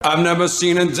I've never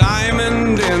seen a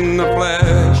diamond in the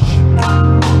flesh.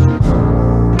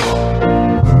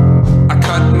 I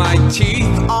cut my teeth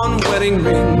on wedding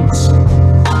rings.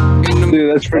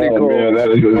 Dude, that's pretty cool. Man,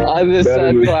 that is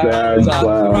a sad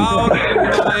clown.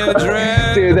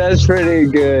 Dude, that's pretty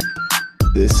good.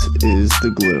 This is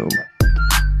The Gloom,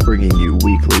 bringing you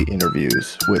weekly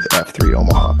interviews with F3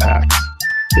 Omaha packs,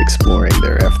 exploring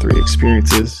their F3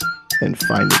 experiences and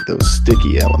finding those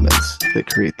sticky elements that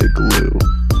create the glue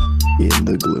in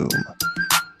the gloom.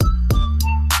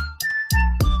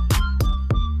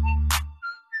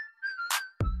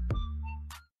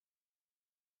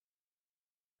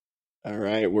 All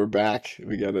right, we're back.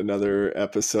 We got another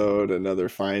episode, another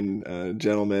fine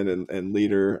gentleman and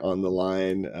leader on the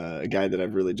line, a guy that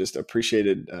I've really just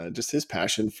appreciated just his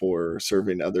passion for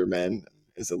serving other men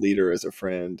as a leader, as a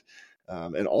friend.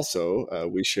 And also,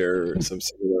 we share some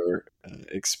similar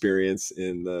experience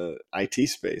in the IT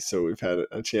space. So we've had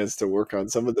a chance to work on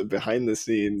some of the behind the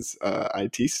scenes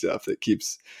IT stuff that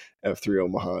keeps F3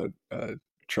 Omaha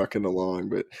trucking along.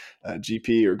 But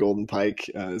GP or Golden Pike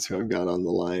is who I've got on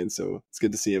the line. So it's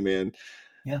good to see you, man.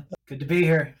 Yeah, good to be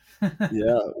here.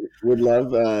 Yeah, would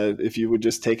love if you would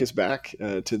just take us back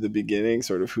to the beginning,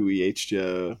 sort of who EH'd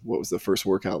you, what was the first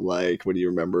workout like, what do you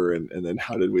remember, and then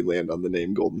how did we land on the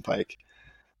name Golden Pike?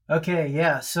 Okay,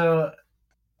 yeah. So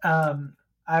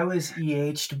I was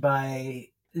EH'd by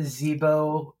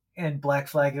Zebo and Black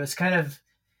Flag. It was kind of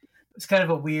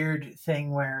a weird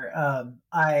thing where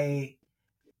I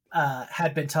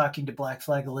had been talking to Black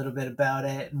Flag a little bit about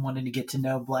it and wanted to get to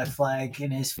know Black Flag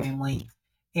and his family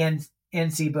and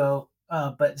Zebo.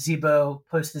 But Zebo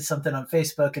posted something on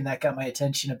Facebook and that got my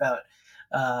attention about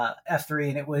F3.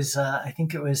 And it was, I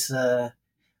think it was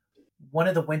one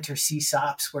of the winter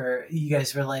CSOPs where you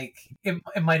guys were like, it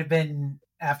might've been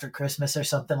after Christmas or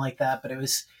something like that, but it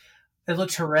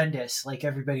looked horrendous. Like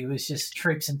everybody was just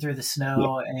traipsing through the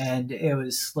snow and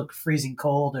it looked freezing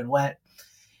cold and wet.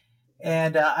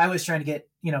 And I was trying to get,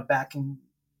 back into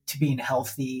being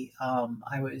healthy.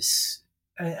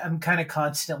 I'm kind of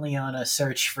constantly on a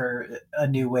search for a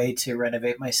new way to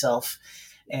renovate myself.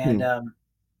 And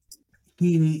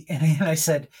and I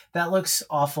said, that looks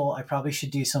awful. I probably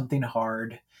should do something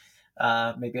hard.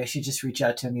 Maybe I should just reach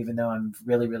out to him, even though I'm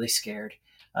really, really scared.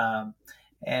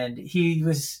 And he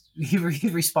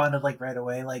responded like right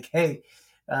away, like, hey,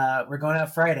 we're going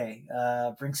out Friday,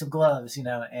 bring some gloves,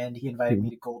 and he invited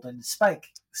me to Golden Pike.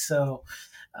 So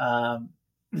I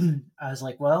was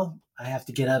like, well, I have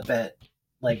to get up at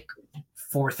like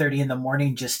 4:30 in the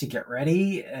morning just to get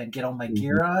ready and get all my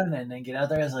gear on and then get out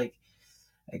there. I was like,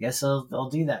 I guess I'll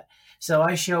do that. So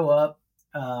I show up.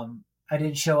 I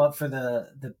didn't show up for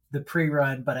the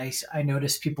pre-run, but I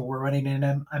noticed people were running in.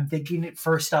 I'm thinking it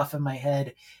first off in my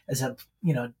head as I'm,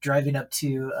 driving up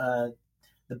to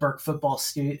the Burke football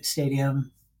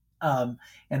stadium, and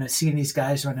I'm seeing these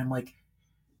guys run. I'm like,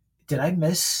 did I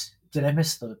miss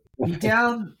the beat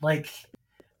down? Like,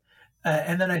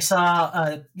 and then I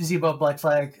saw Zebo Black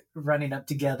Flag running up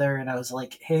together, and I was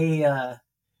like, hey,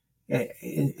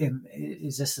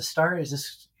 is this the start?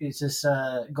 Is this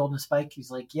Golden Pike?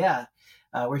 He's like, yeah,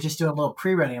 we're just doing a little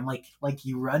pre-running. I'm like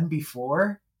you run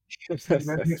before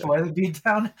the beat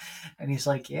down? And he's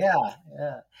like, yeah.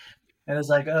 And I was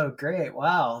like, oh, great.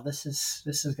 Wow. This is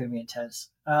going to be intense.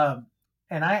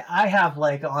 And I have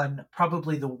like on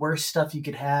probably the worst stuff you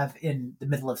could have in the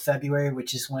middle of February,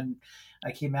 which is when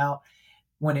I came out,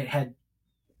 when it had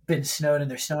been snowed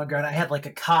and there's snow on ground. I had like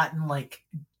a cotton, like,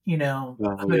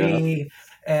 hoodie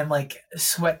and like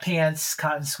sweatpants,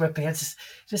 cotton sweatpants.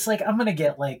 Just like, I'm going to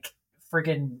get like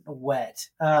friggin' wet.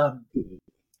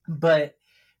 But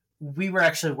we were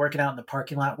actually working out in the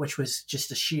parking lot, which was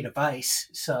just a sheet of ice.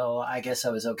 So I guess I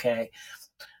was okay.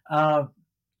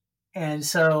 And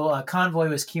so Convoy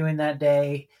was queuing that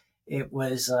day. It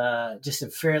was just a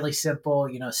fairly simple,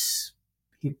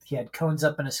 he had cones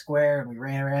up in a square and we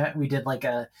ran around. We did like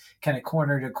a kind of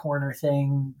corner to corner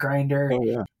thing, grinder. Oh,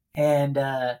 yeah. And,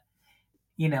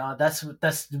 that's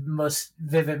the most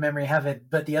vivid memory I have it.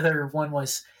 But the other one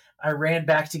was I ran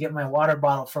back to get my water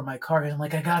bottle from my car. And I'm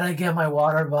like, I gotta get my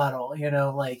water bottle,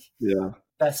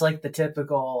 that's like the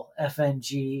typical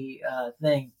FNG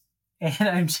thing. And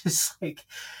I'm just like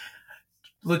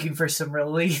looking for some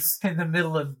relief in the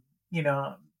middle of,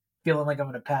 feeling like I'm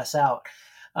going to pass out.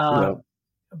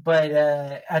 But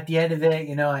at the end of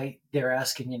it, they were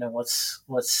asking,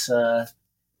 what's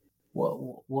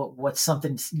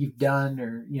something you've done,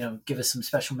 or give us some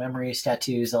special memories,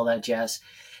 tattoos, all that jazz.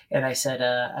 And I said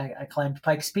I climbed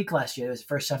Pikes Peak last year. It was the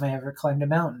first time I ever climbed a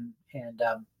mountain. And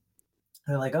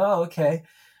they're like, oh, okay,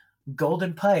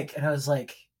 Golden Pike. And I was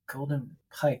like, Golden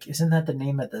Pike. Isn't that the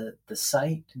name of the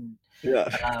site? And,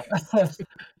 Yeah.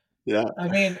 Yeah. I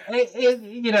mean,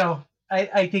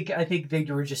 I think they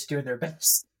were just doing their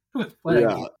best with what I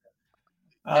Yeah. gave.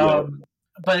 Yeah.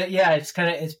 But yeah, it's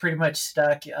pretty much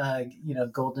stuck.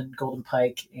 Golden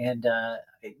Pike, and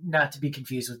not to be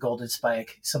confused with Golden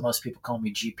Spike. So most people call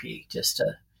me GP, just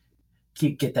to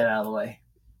get that out of the way.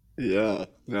 Yeah,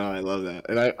 no, I love that.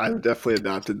 And I've definitely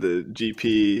adopted the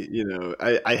GP,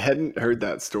 I hadn't heard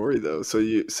that story though.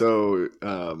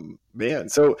 Man,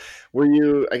 so were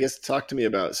you, I guess, talk to me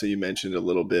about, so you mentioned a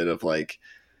little bit of like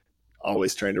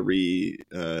always trying to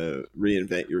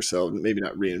reinvent yourself, maybe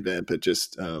not reinvent, but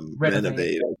just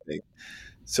renovate, I think.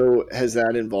 So has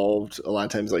that involved a lot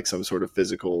of times like some sort of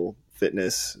physical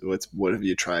fitness? What have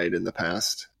you tried in the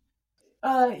past?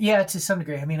 Yeah, to some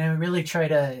degree. I mean, I really try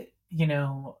to,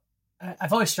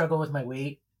 I've always struggled with my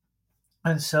weight.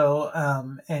 And so,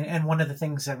 and one of the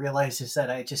things I realized is that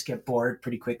I just get bored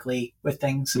pretty quickly with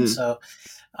things. And so,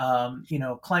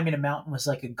 climbing a mountain was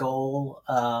like a goal.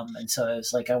 And so I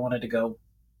was like, I wanted to go,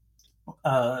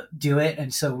 do it.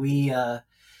 And so we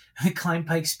climbed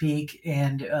Pikes Peak,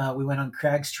 and we went on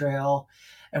Craig's Trail,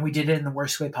 and we did it in the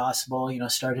worst way possible.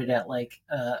 Started at like,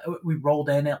 we rolled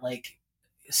in at like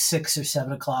 6 or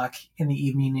 7 o'clock in the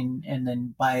evening, and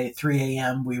then by 3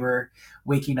 a.m. we were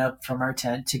waking up from our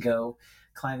tent to go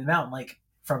climb the mountain, like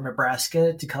from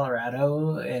Nebraska to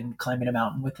Colorado, and climbing a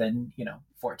mountain within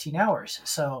 14 hours.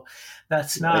 So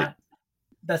that's not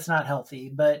healthy,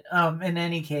 but in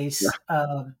any case,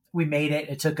 we made it.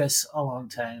 It took us a long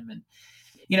time, and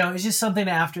it's just something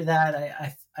after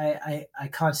that I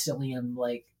constantly am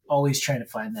like always trying to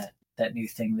find that new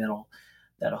thing that'll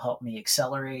help me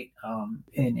accelerate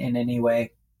in any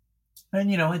way. And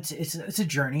it's a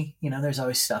journey. There's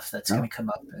always stuff that's going to come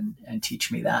up and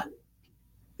teach me that.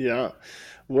 Yeah.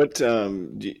 What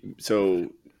so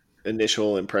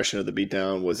initial impression of the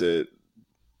beatdown, was it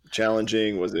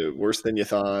challenging? Was it worse than you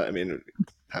thought? I mean,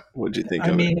 what did you think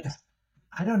of it?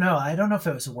 I don't know. I don't know if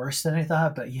it was worse than I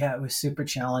thought, but yeah, it was super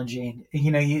challenging.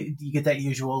 You get that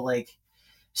usual like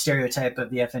stereotype of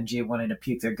the FNG wanting to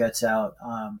puke their guts out.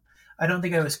 I don't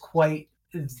think I was quite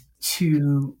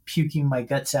to puking my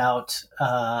guts out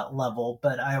level,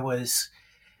 but I was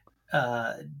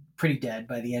pretty dead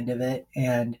by the end of it.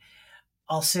 And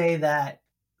I'll say that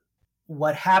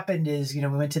what happened is, we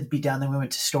went to the beatdown, then we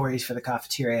went to stories for the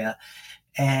cafeteria,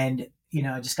 and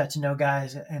I just got to know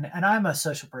guys, and I'm a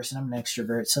social person. I'm an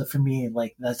extrovert. So for me,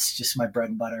 like, that's just my bread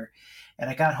and butter. And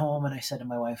I got home and I said to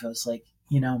my wife, I was like,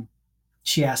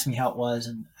 she asked me how it was.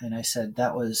 And I said,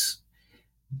 that was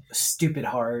stupid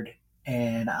hard.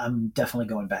 And I'm definitely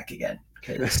going back again.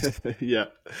 Yeah.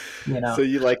 So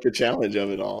you like the challenge of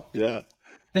it all. Yeah.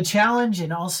 The challenge,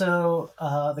 and also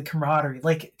the camaraderie.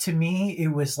 Like, to me, it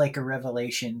was like a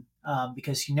revelation,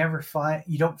 because you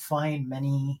don't find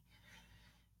many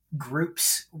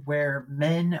groups where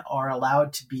men are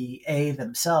allowed to be A,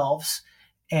 themselves,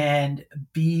 and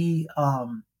B,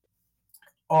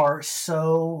 are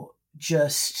so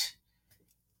just,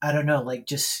 I don't know, like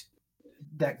just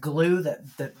that glue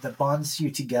that bonds you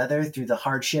together through the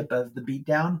hardship of the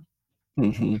beatdown.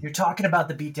 Mm-hmm. You're talking about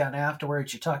the beatdown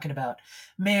afterwards. You're talking about,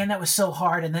 man, that was so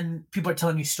hard. And then people are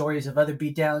telling you stories of other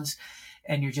beatdowns,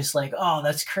 and you're just like, oh,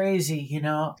 that's crazy,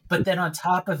 But then on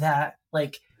top of that,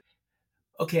 like,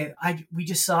 okay, we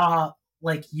just saw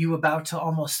like you about to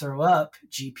almost throw up,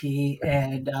 GP,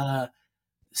 and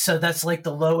so that's like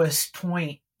the lowest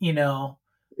point,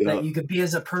 that you could be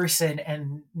as a person,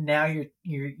 and now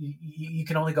you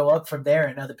can only go up from there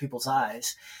in other people's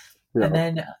eyes. Yeah. And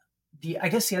then I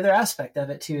guess the other aspect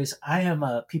of it too is I am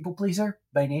a people pleaser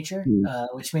by nature,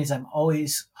 which means I'm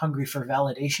always hungry for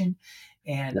validation.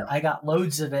 And I got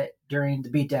loads of it during the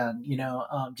beatdown,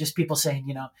 just people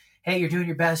saying, hey, you're doing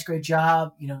your best, great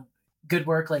job, good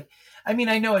work. Like, I mean,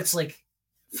 I know it's like,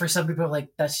 for some people, like,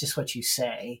 that's just what you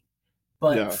say.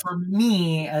 But for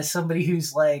me, as somebody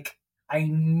who's like,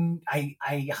 I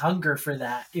hunger for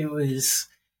that, it was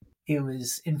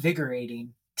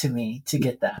invigorating to me to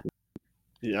get that.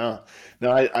 Yeah,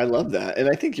 no, I love that. And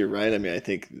I think you're right. I mean, I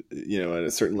think, at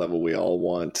a certain level, we all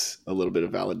want a little bit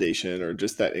of validation or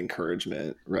just that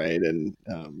encouragement. Right. And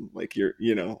like you're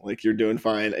doing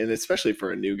fine. And especially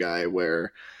for a new guy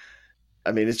where,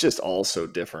 I mean, it's just all so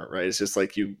different, right? It's just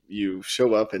like you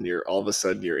show up and you're all of a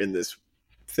sudden you're in this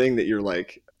thing that you're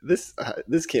like, this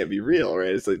can't be real. Right.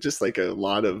 It's like, just like a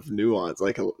lot of nuance,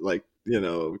 like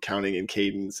counting in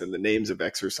cadence and the names of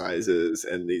exercises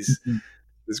and these,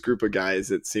 this group of guys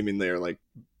that seemingly are like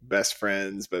best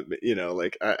friends, but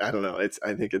like, I don't know.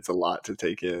 I think it's a lot to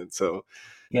take in. So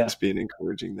just being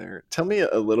encouraging there. Tell me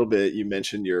a little bit, you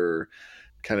mentioned your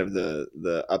kind of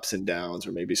the ups and downs,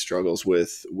 or maybe struggles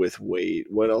with weight,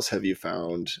 what else have you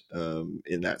found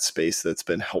in that space that's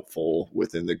been helpful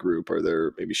within the group? Are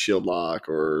there maybe shield lock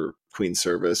or queen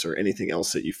service or anything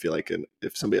else that you feel like,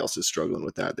 if somebody else is struggling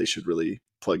with that, they should really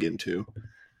plug into?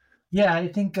 Yeah, I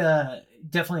think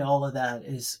definitely all of that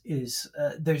is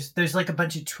there's like a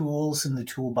bunch of tools in the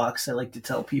toolbox. I like to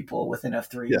tell people with an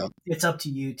F3, Yeah. it's up to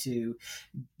you to,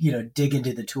 you know, dig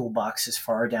into the toolbox as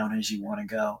far down as you want to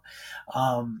go.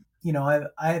 You know,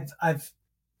 I've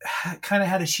kind of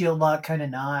had a shield lock, kind of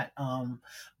not,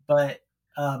 but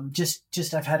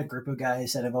just I've had a group of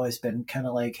guys that have always been kind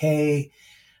of like, hey,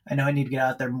 I know I need to get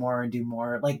out there more and do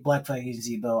more. Like Black Flag and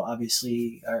Zebo,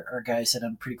 obviously, are guys that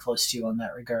I'm pretty close to on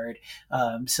that regard.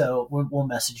 So we'll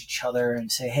message each other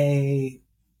and say, hey,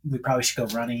 we probably should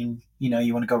go running. You know,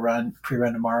 you want to go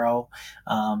pre-run tomorrow.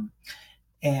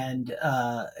 And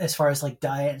as far as like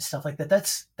diet and stuff like that,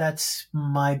 that's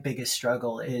my biggest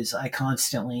struggle. Is I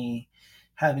constantly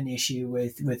have an issue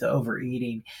with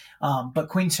overeating. But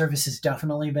Queen Service has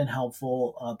definitely been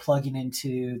helpful, plugging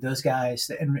into those guys.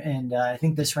 And I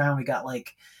think this round we got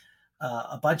like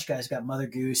a bunch of guys. We got Mother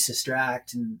Goose, Sister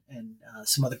Act, and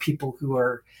some other people who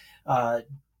are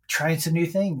trying some new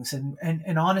things.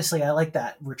 And honestly, I like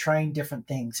that. We're trying different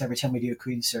things every time we do a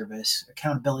Queen Service,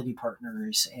 accountability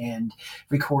partners and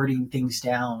recording things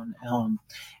down,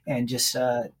 and just,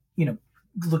 you know,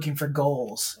 looking for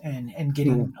goals and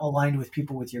getting aligned with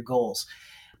people with your goals.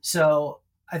 So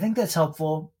I think that's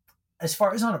helpful. As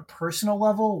far as on a personal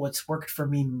level, what's worked for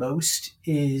me most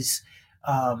is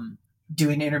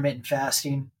doing intermittent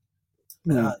fasting,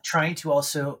 trying to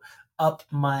also up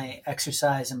my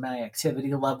exercise and my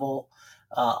activity level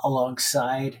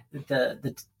alongside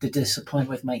the discipline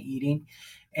with my eating.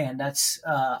 And that's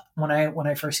when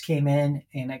I first came in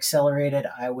and accelerated,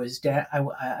 I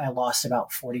lost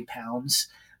about 40 pounds.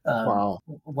 Wow.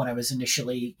 When I was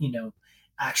initially, you know,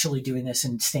 actually doing this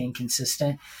and staying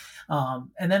consistent.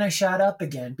 And then I shot up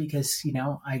again because, you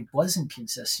know, I wasn't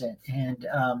consistent and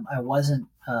I wasn't,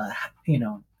 you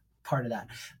know, part of that.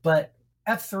 But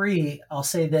F3, I'll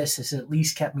say this, has at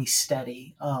least kept me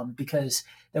steady because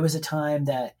there was a time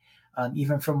that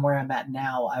even from where I'm at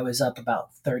now, I was up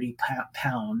about 30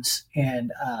 pounds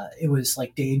and it was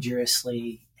like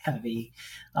dangerously heavy.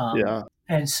 Yeah.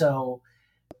 And so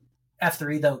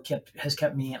F3 though has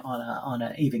kept me on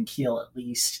a even keel at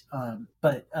least.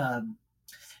 But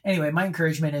anyway, my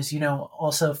encouragement is, you know,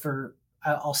 also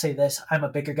I'll say this, I'm a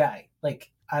bigger guy.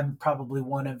 Like I'm probably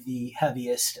one of the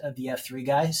heaviest of the F3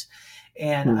 guys.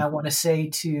 And I want to say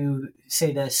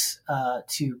this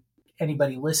to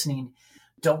anybody listening,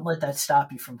 don't let that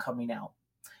stop you from coming out.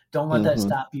 Don't let that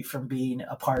stop you from being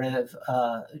a part of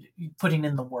putting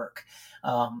in the work.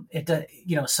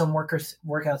 You know, some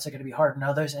workouts are going to be hard than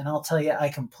others. And I'll tell you, I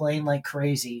complain like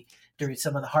crazy during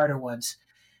some of the harder ones.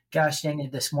 Gosh dang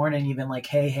it, this morning, even like,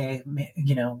 hey,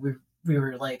 you know, we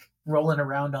were like rolling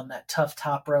around on that tough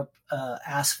top rope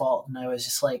asphalt. And I was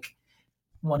just like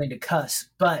wanting to cuss,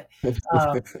 but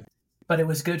it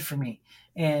was good for me.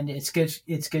 And it's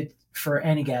good for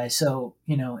any guy. So,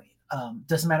 you know,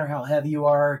 doesn't matter how heavy you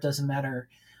are, doesn't matter,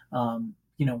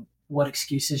 you know, what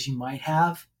excuses you might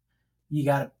have. You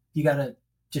gotta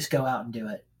just go out and do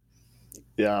it.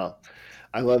 Yeah.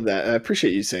 I love that. And I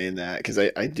appreciate you saying that because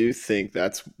I do think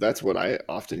that's what I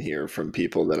often hear from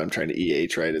people that I'm trying to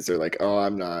EH, right? Is they're like, oh,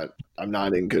 I'm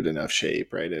not in good enough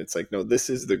shape, right? And it's like, no, this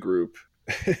is the group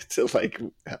to like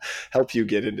help you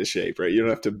get into shape, right? You don't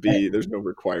have to be, there's no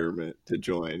requirement to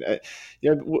join.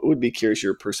 You know, would be curious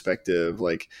your perspective,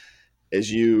 like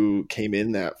as you came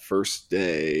in that first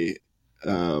day,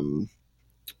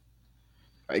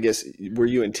 I guess, were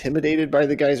you intimidated by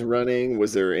the guys running?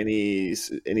 Was there any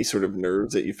sort of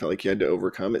nerves that you felt like you had to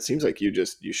overcome? It seems like you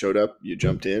showed up, you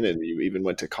jumped in, and you even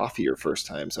went to coffee your first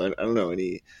time. So I don't know,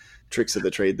 any tricks of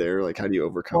the trade there? Like how do you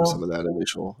overcome some of that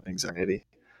initial anxiety?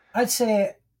 I'd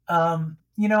say,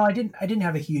 you know, I didn't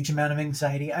have a huge amount of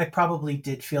anxiety. I probably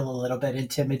did feel a little bit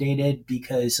intimidated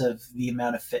because of the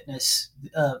amount of fitness,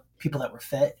 people that were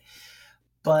fit,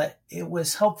 but it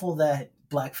was helpful that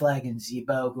Black Flag and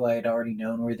Zebo, who I had already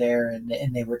known, were there, and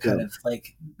they were kind of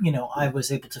like, you know, I was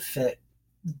able to fit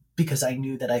because I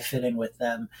knew that I fit in with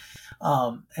them.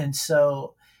 And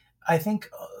so I think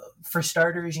for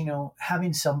starters, you know,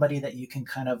 having somebody that you can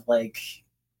kind of like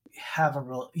have a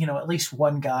real, you know, at least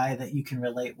one guy that you can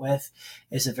relate with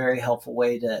is a very helpful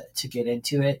way to get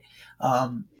into it.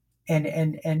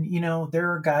 And you know,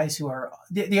 there are guys who are,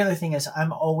 the other thing is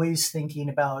I'm always thinking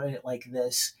about it like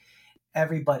this.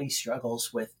 Everybody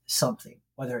struggles with something,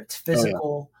 whether it's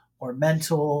physical or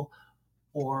mental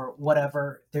or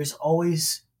whatever. There's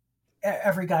always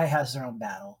every guy has their own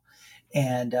battle,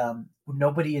 and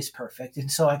nobody is perfect.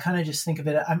 And so I kind of just think of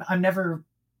it. I'm never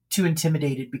too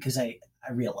intimidated because I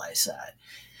realize that.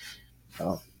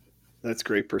 Oh, that's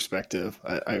great perspective.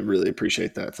 I really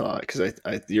appreciate that thought, because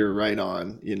you're right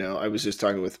on. I was just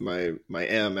talking with my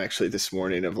M actually this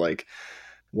morning of like,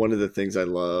 one of the things I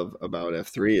love about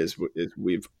F3 is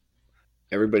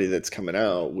everybody that's coming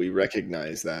out, we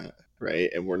recognize that, right?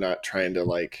 And we're not trying to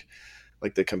like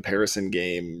the comparison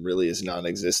game really is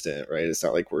non-existent, right? It's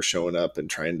not like we're showing up and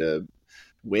trying to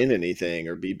win anything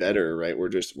or be better, right?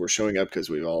 We're showing up because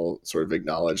we've all sort of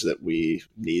acknowledged that we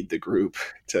need the group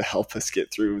to help us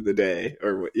get through the day,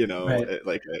 or Right.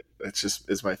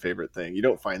 It's my favorite thing. You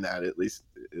don't find that, at least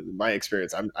in my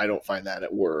experience, I don't find that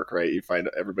at work, right? You find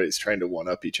everybody's trying to one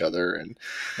up each other, and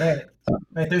Right.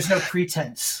 There's no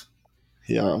pretense.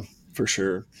 yeah, for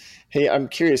sure. Hey, I'm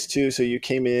curious too. So you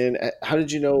came in. How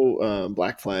did you know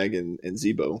Black Flag and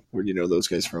Zebo? Where do you know those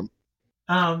guys from?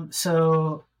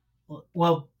 So,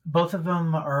 well, both of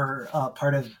them are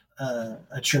part of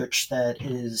a church that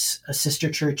is a sister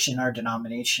church in our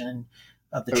denomination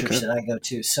of the church Okay. that I go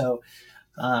to. So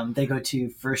they go to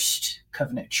First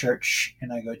Covenant Church,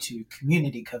 and I go to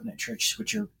Community Covenant Church,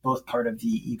 which are both part of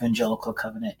the Evangelical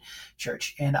Covenant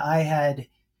Church. And I had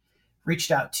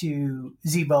reached out to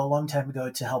Zebo a long time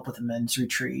ago to help with a men's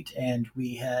retreat, and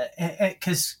we had,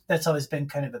 because that's always been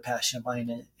kind of a passion of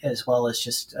mine, as well as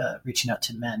just reaching out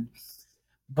to men.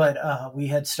 But we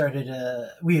had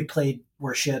played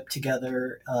worship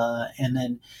together, and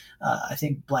then I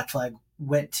think Black Flag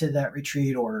went to that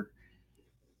retreat, or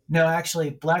no,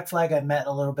 actually Black Flag I met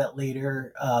a little bit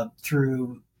later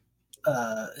through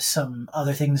some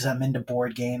other things. I'm into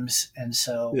board games, and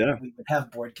so Yeah. we would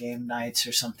have board game nights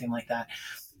or something like that.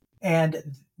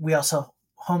 And we also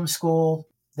homeschool.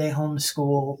 They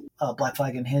homeschool Black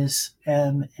Flag and his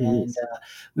M, and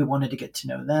we wanted to get to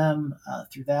know them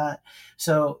through that.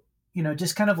 So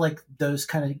just kind of like those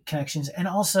kind of connections, and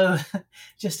also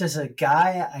just as a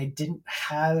guy, I didn't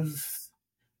have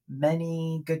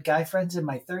many good guy friends in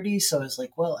my 30s, so I was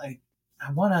like, well, I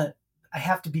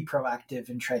have to be proactive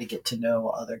and try to get to know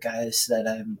other guys that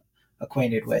I'm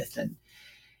acquainted with. And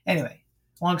anyway,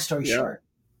 long story short,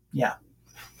 yeah.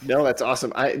 No, that's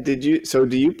awesome.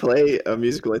 Do you play a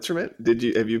musical instrument?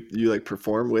 Have you like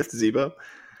perform with Zebo?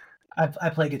 I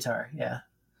play guitar. Yeah.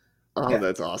 Oh, Yeah.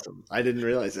 that's awesome. I didn't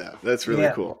realize that. That's really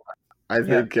Yeah. cool. I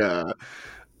think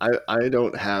I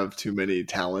don't have too many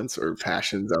talents or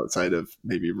passions outside of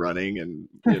maybe running, and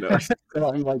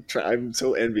I'm like I'm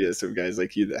so envious of guys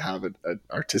like you that have an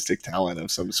artistic talent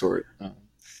of some sort.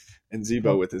 And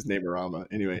Zebo with his Namerama.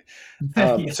 Anyway,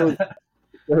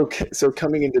 so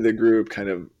coming into the group, kind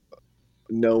of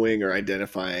knowing or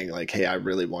identifying like, hey, I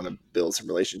really want to build some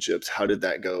relationships. How did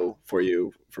that go for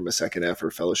you from a second F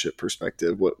or fellowship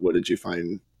perspective? What did you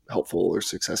find helpful or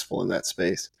successful in that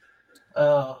space?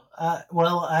 Oh,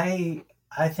 well, I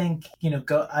think,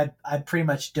 I pretty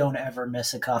much don't ever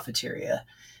miss a cafeteria,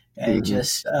 and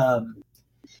just,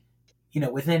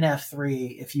 within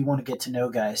F3, if you want to get to know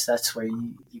guys, that's where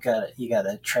you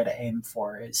gotta try to aim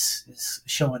for is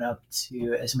showing up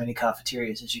to as many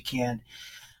cafeterias as you can.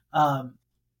 I'm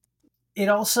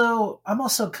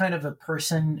also kind of a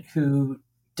person who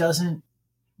doesn't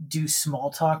do small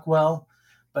talk well,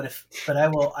 but I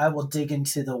will dig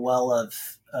into the well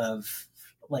of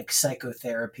like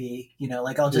psychotherapy,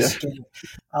 like I'll just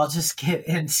get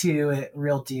into it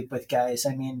real deep with guys.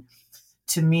 I mean,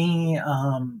 to me,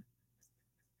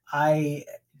 I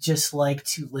just like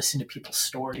to listen to people's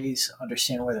stories,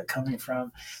 understand where they're coming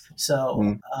from.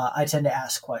 So I tend to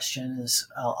ask questions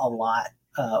a lot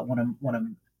when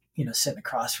I'm sitting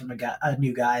across from a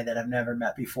new guy that I've never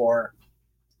met before,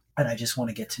 and I just want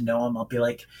to get to know him. I'll be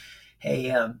like,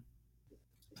 "Hey,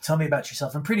 tell me about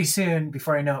yourself." And pretty soon,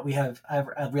 before I know it,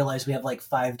 I realize we have like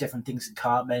 5 different things in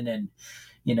common, and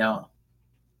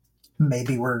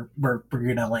maybe we're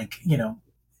gonna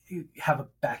have a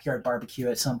backyard barbecue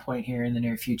at some point here in the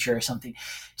near future or something.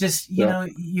 Just you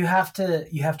have to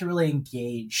really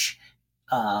engage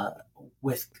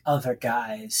with other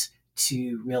guys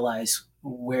to realize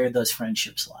where those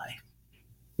friendships lie.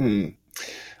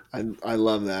 I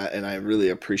love that, and I really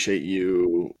appreciate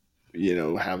you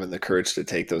having the courage to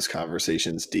take those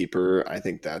conversations deeper. I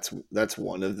think that's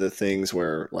one of the things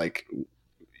where, like,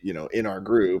 in our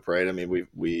group, right? I mean,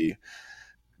 we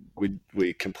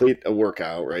complete a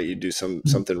workout, right? You do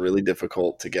something really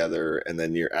difficult together, and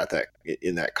then you're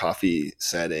in that coffee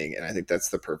setting, and I think that's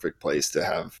the perfect place to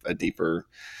have a deeper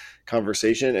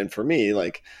conversation. And for me,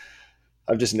 like,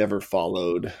 I've just never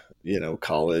followed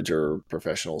college or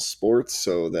professional sports,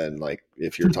 so then, like,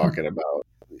 if you're talking about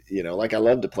like I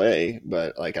love to play,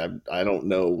 but like I don't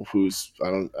know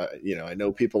I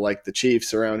know people like the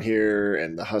Chiefs around here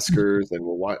and the Huskers, and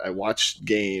I watch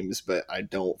games, but I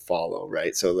don't follow,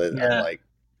 right? So then Yeah.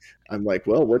 I'm like,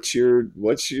 well, what's your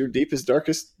deepest,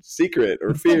 darkest secret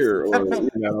or fear, or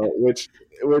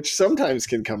which sometimes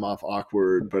can come off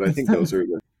awkward, but I think those are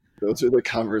the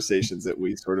conversations that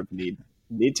we sort of need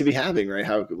to be having, right?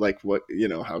 How, like, what,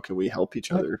 how can we help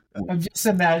each other? I'm just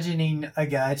imagining a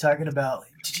guy talking about,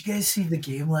 did you guys see the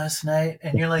game last night?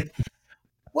 And you're like,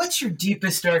 what's your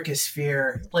deepest, darkest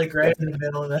fear? Like right in the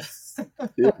middle of it.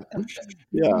 Yeah,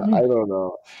 I don't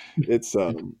know. It's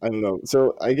I don't know.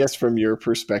 So I guess from your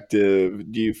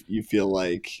perspective, do you feel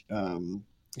like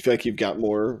you've got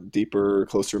more deeper,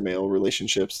 closer male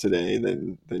relationships today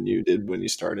than you did when you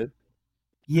started?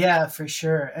 Yeah, for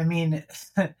sure. I mean,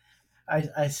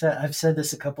 I've said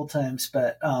this a couple times,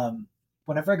 but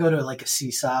whenever I go to like a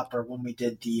CSOP, or when we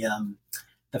did the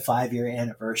 5-year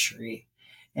anniversary,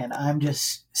 and I'm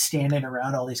just standing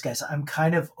around all these guys, I'm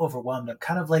kind of overwhelmed. I'm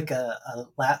kind of like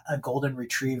a golden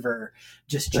retriever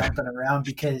just jumping around,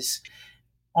 because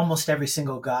almost every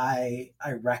single guy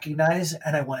I recognize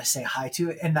and I want to say hi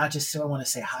to, and not just I want to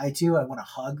say hi to, I want to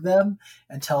hug them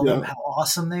and tell them how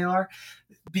awesome they are,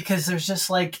 because there's just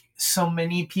like so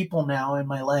many people now in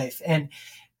my life. And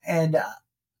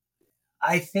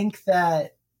I think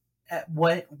that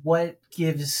what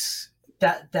gives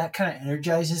that kind of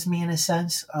energizes me in a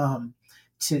sense,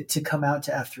 to come out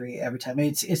to F3 every time.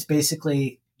 It's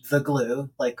basically the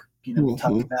glue, like, we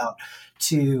talked about,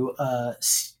 to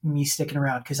me sticking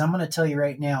around. Because I'm going to tell you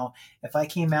right now, if I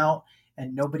came out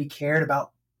and nobody cared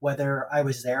about whether I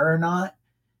was there or not,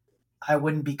 I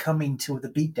wouldn't be coming to the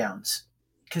beatdowns,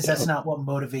 because that's not what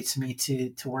motivates me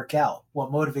to work out.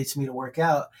 What motivates me to work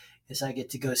out is I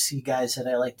get to go see guys that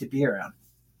I like to be around.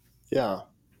 Yeah,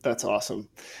 that's awesome.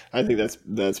 I think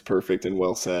that's perfect and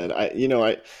well said.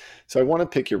 So I want to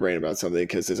pick your brain about something,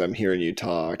 because as I'm hearing you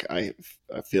talk, I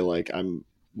feel like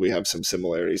we have some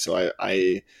similarities. So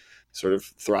I sort of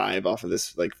thrive off of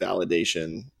this like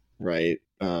validation, right?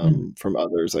 From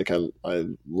others. Like I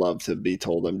love to be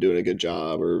told I'm doing a good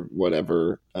job or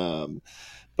whatever.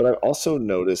 But I also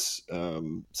notice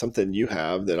something you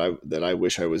have that I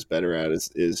wish I was better at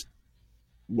is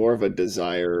more of a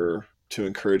desire to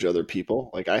encourage other people.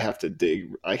 Like I have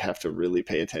to really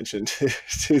pay attention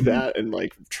to that, and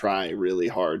like try really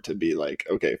hard to be like,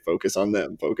 okay, focus on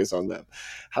them.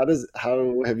 How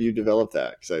have you developed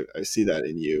that? Because I see that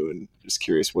in you, and just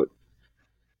curious what,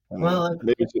 Well,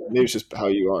 maybe it's just how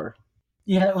you are.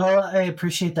 yeah, well, I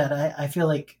appreciate that. I feel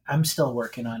like I'm still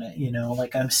working on it,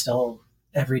 like I'm still,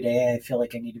 every day I feel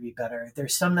like I need to be better.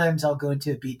 There's sometimes I'll go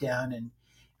into a beatdown, and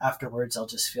afterwards I'll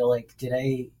just feel like,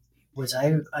 was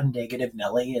I a negative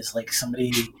Nelly? Is like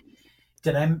somebody,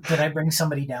 did I bring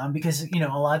somebody down? Because, a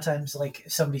lot of times, like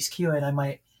if somebody's queuing,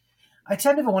 I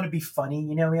tend to want to be funny,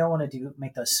 we all want to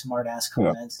make those smart ass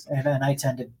comments. And I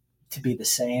tend to be the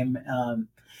same.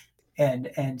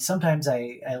 And sometimes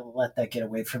I let that get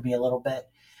away from me a little bit.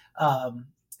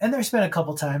 And there's been a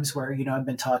couple times where, I've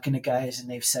been talking to guys and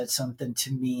they've said something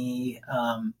to me.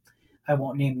 I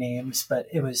won't name names, but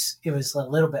it was a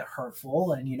little bit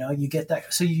hurtful, and you get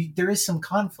that. So there is some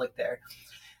conflict there.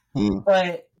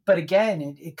 But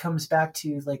again, it comes back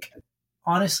to, like,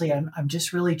 honestly, I'm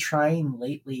just really trying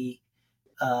lately,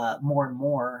 more and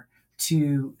more,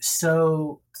 to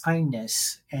sow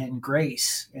kindness and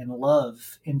grace and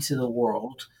love into the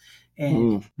world.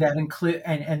 And that include,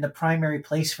 and the primary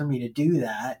place for me to do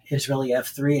that is really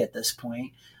F3 at this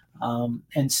point.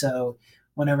 And so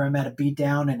whenever I'm at a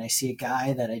beatdown and I see a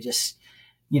guy that I just,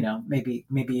 maybe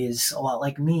is a lot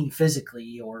like me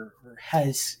physically, or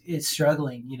is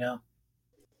struggling,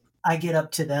 I get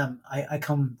up to them. I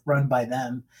come run by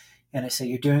them, and I say,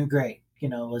 "You're doing great.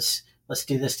 Let's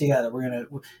do this together.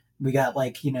 We got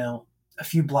like, a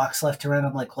few blocks left to run.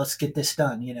 I'm like, let's get this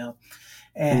done,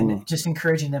 and just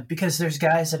encouraging them, because there's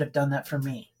guys that have done that for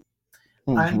me.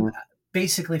 I'm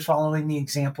basically following the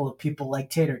example of people like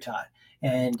Tater Tot.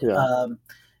 And,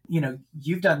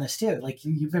 you've done this too. Like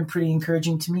you've been pretty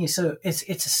encouraging to me. So it's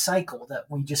a cycle that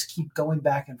we just keep going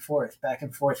back and forth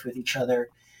with each other.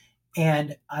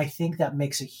 And I think that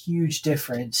makes a huge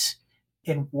difference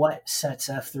in what sets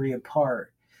F3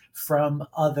 apart from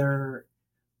other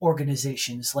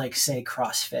organizations, like say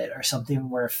CrossFit or something,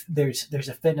 where there's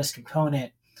a fitness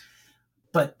component,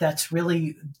 but that's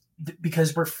really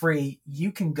because we're free.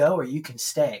 You can go or you can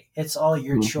stay. It's all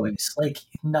your choice. Like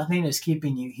nothing is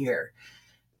keeping you here,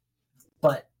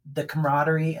 but the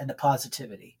camaraderie and the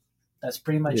positivity. That's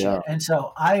pretty much it. And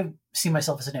so I see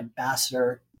myself as an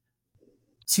ambassador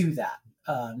to that,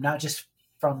 not just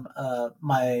from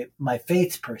my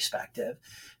faith perspective,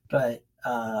 but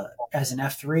as an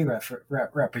F3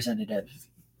 representative,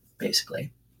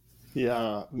 basically.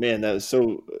 Yeah, man, that was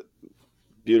so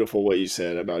beautiful what you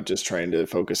said about just trying to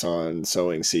focus on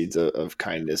sowing seeds of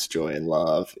kindness, joy, and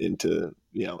love into,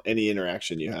 any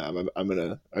interaction you have.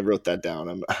 I wrote that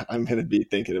down. I'm gonna be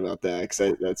thinking about that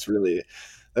because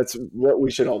that's what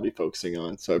we should all be focusing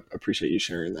on. So I appreciate you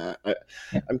sharing that.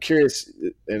 Yeah. I'm curious,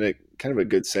 and a kind of a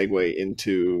good segue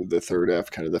into the third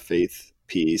F, kind of the faith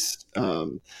piece.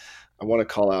 I want to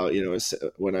call out,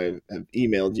 when I have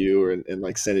emailed you and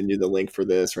like sending you the link for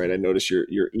this, right? I noticed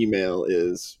your email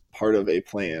is part of a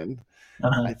plan.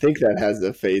 Uh-huh. I think that has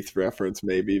the faith reference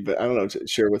maybe, but I don't know,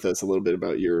 share with us a little bit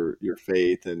about your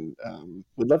faith, and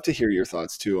would love to hear your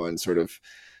thoughts too on sort of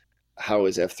how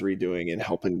is F3 doing in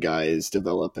helping guys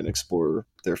develop and explore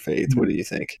their faith. Mm-hmm. What do you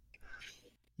think?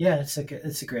 Yeah, it's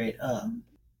a great,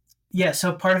 yeah.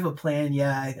 So part of a plan.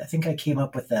 Yeah. I think I came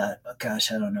up with that. Oh, gosh,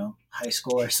 I don't know, high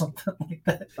school or something like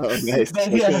that. Oh, nice.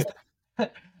 But, yeah,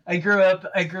 I grew up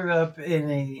in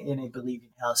a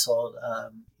believing household,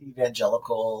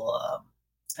 evangelical.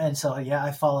 And so, yeah,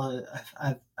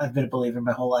 I've been a believer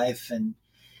my whole life. And,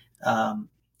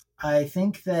 I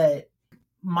think that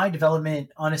my development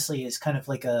honestly is kind of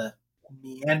like a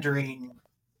meandering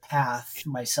path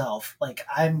myself. Like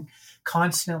I'm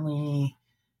constantly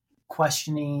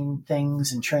questioning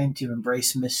things and trying to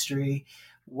embrace mystery,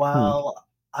 while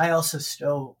I also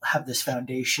still have this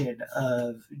foundation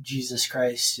of Jesus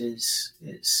Christ is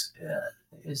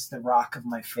the rock of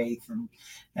my faith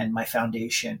and my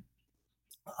foundation.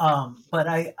 But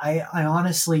I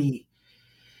honestly,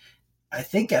 I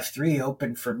think F3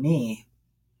 opened for me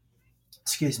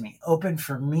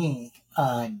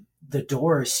the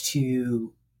doors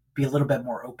to be a little bit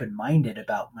more open-minded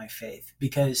about my faith,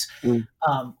 because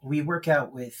we work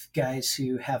out with guys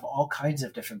who have all kinds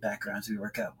of different backgrounds. We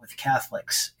work out with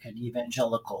Catholics and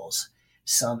evangelicals,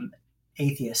 some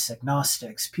atheists,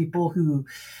 agnostics, people who,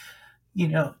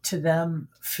 to them,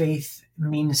 faith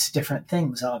means different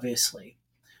things, obviously.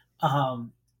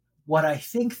 What I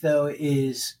think, though,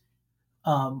 is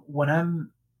when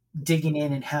I'm digging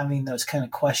in and having those kind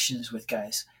of questions with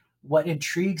guys, what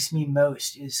intrigues me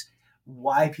most is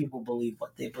why people believe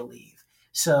what they believe.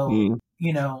 So,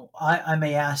 I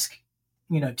may ask,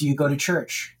 do you go to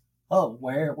church? Oh,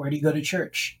 where do you go to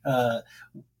church?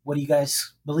 What do you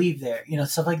guys believe there?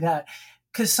 Stuff like that.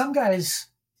 Because some guys,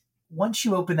 once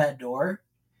you open that door,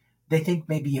 they think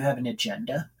maybe you have an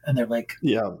agenda, and they're like,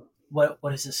 yeah, what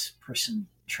is this person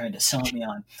trying to sell me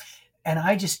on? And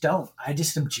I just don't. I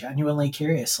just am genuinely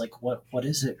curious. Like, what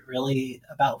is it really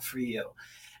about for you?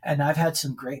 And I've had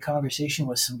some great conversation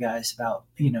with some guys about,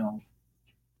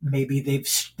 maybe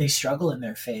they struggle in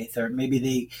their faith, or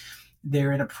maybe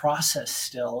they're in a process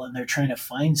still, and they're trying to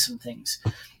find some things.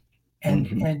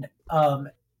 And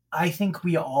I think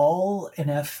we all in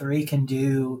F3 can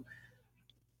do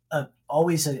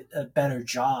always a better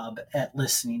job at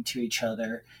listening to each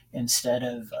other instead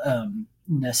of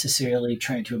necessarily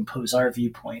trying to impose our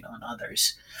viewpoint on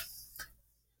others.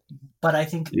 But I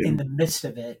think in the midst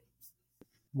of it,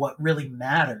 what really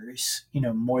matters,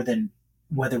 more than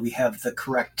whether we have the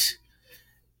correct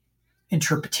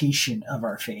interpretation of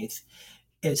our faith,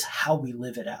 is how we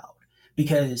live it out.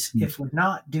 Because if we're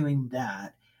not doing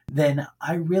that, then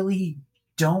I really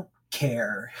don't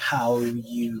care how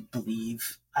you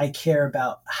believe. I care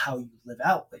about how you live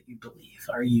out what you believe.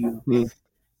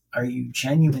 Are you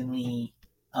genuinely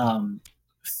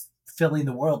filling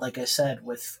the world, like I said,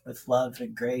 with love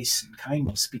and grace and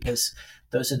kindness? Because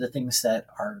those are the things that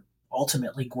are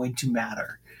ultimately going to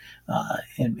matter,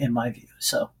 in my view.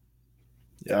 So,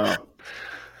 yeah,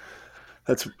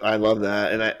 I love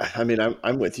that, and I mean,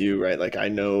 I'm with you, right? Like I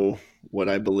know what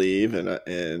I believe, and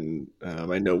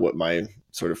I know what my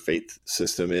sort of faith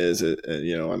system is.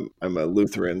 I'm a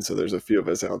Lutheran, so there's a few of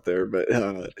us out there, but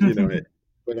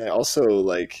but I also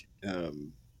like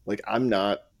I'm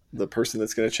not the person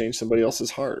that's going to change somebody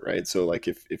else's heart, right? So like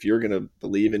if you're going to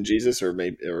believe in Jesus, or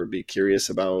be curious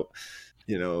about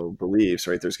beliefs,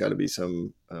 right, there's got to be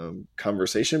some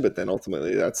conversation, but then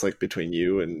ultimately that's like between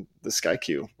you and the sky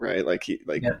Q, right? Like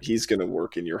he's going to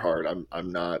work in your heart.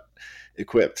 I'm not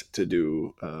equipped to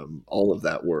do all of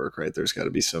that work, right? There's got to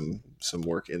be some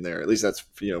work in there. At least that's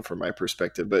from my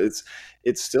perspective. But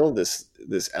it's still this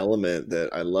element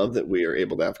that I love that we are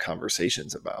able to have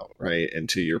conversations about, right? And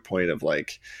to your point of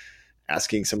like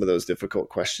asking some of those difficult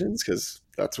questions, because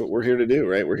that's what we're here to do,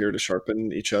 right? We're here to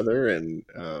sharpen each other. And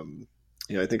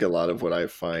I think a lot of what I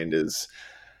find is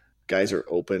guys are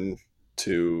open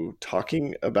to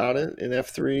talking about it in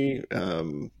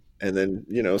F3. and then,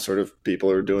 sort of people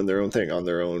are doing their own thing on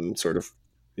their own sort of,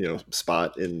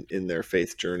 spot in their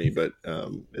faith journey, but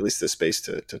at least the space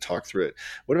to talk through it.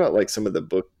 What about like some of the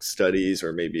book studies,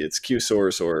 or maybe it's Q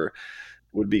source, or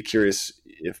would be curious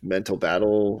if mental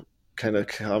battle kind of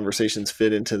conversations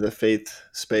fit into the faith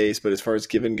space, but as far as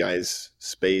giving guys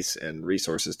space and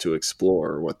resources to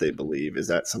explore what they believe, is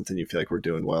that something you feel like we're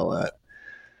doing well at?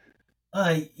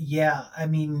 Yeah, I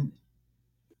mean,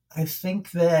 I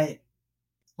think that,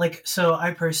 like, so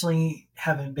I personally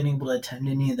haven't been able to attend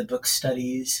any of the book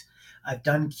studies. I've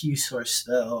done Q Source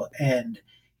though, and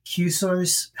Q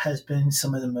Source has been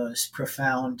some of the most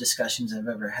profound discussions I've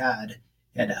ever had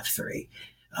at F3.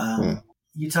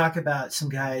 You talk about some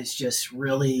guys just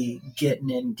really getting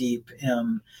in deep.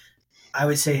 I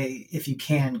would say if you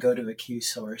can, go to a Q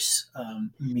Source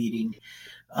meeting,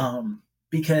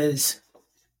 because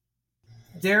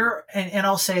there, and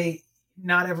I'll say,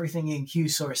 not everything in Q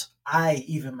source I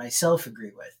even myself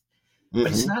agree with,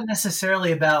 but it's not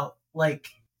necessarily about like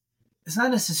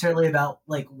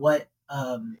what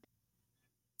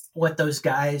those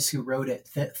guys who wrote it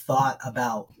thought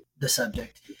about the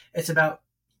subject. It's about,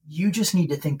 you just need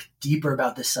to think deeper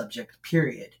about this subject,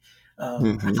 period.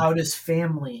 How does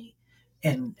family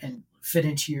and fit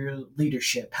into your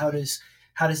leadership? How does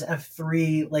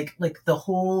F3, like the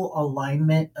whole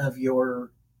alignment of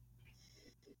your,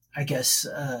 I guess,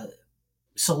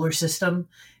 solar system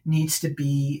needs to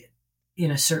be in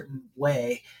a certain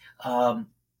way,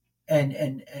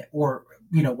 and or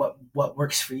what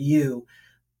works for you.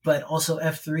 But also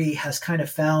F3 has kind of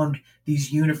found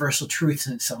these universal truths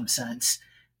in some sense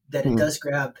that it does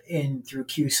grab in through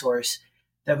Q source,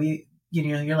 that we,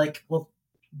 you're like, well,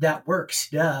 that works,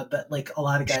 duh, but like a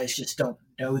lot of guys just don't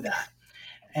know that.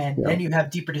 And then you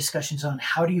have deeper discussions on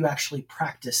how do you actually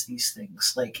practice these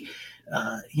things. Like,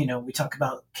 we talk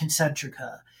about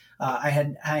concentrica. I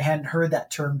hadn't heard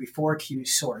that term before Q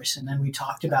source. And then we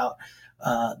talked about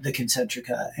the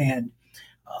concentrica, and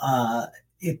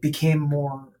it became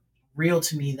more real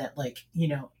to me that, like,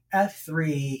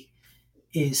 F3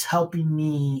 is helping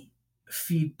me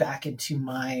feed back into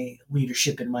my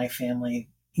leadership in my family,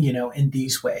 in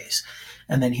these ways.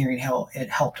 And then hearing how it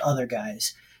helped other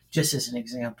guys, just as an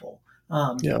example.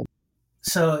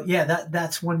 So yeah,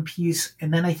 that's one piece.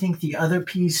 And then I think the other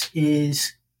piece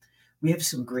is we have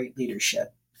some great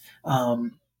leadership.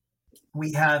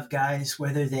 We have guys,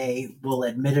 whether they will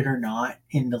admit it or not,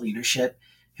 in the leadership,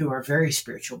 who are very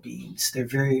spiritual beings. They're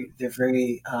very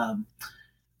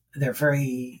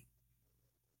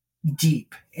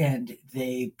deep, and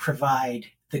they provide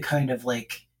the kind of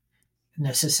like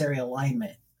necessary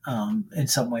alignment, in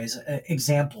some ways,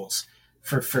 examples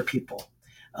for people.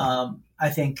 I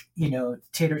think,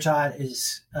 Tater Tot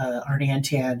is Arnie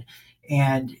Antan,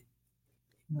 and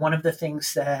one of the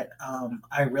things that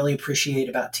I really appreciate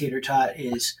about Tater Tot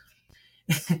is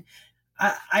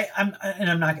I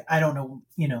don't know,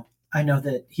 I know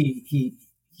that he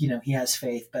has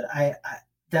faith, but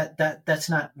that's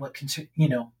not what concern,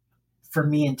 for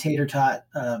me and Tater Tot,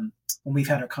 when we've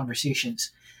had our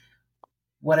conversations,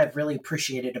 what I've really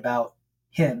appreciated about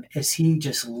him is he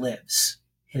just lives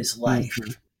his life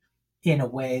in a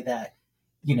way that,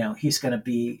 he's going to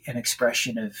be an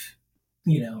expression of,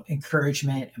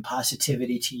 encouragement and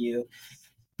positivity to you.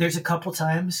 There's a couple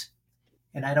times,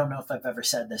 and I don't know if I've ever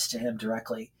said this to him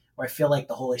directly, where I feel like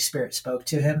the Holy Spirit spoke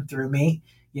to him through me,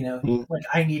 like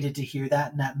I needed to hear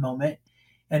that in that moment.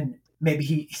 And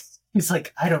maybe he's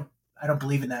like, I don't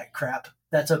believe in that crap.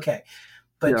 That's okay.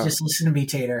 But just listen to me,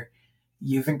 Tater.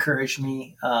 You've encouraged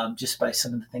me, just by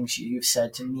some of the things you've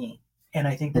said to me. And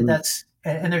I think that that's,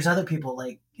 and there's other people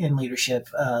like in leadership,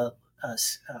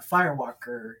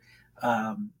 Firewalker,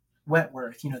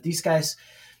 Wentworth, these guys,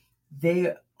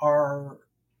 they are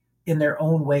in their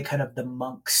own way kind of the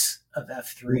monks of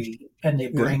F3, and they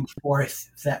bring forth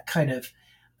that kind of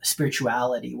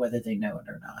spirituality, whether they know it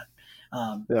or not.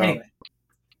 Anyway,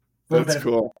 that's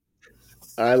cool.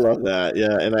 I love that.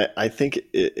 Yeah. And I think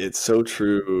it's so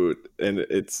true. And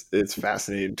it's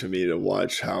fascinating to me to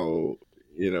watch how,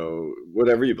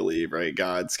 whatever you believe, right?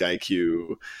 God, Sky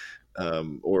Q,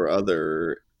 or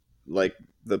other, like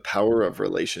the power of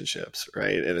relationships,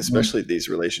 right? And especially these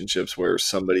relationships where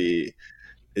somebody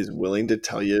is willing to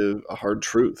tell you a hard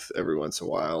truth every once in a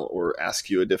while, or ask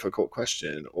you a difficult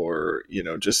question, or,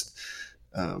 just,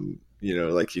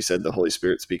 like you said, the Holy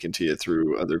Spirit speaking to you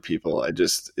through other people.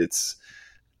 The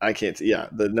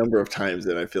number of times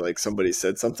that I feel like somebody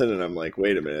said something and I'm like,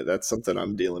 wait a minute, that's something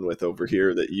I'm dealing with over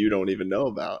here that you don't even know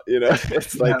about.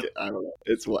 It's like, I don't know.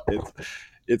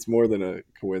 It's more than a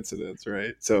coincidence,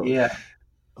 right? So I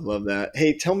love that.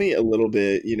 Hey, tell me a little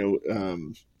bit,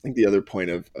 think the other point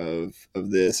of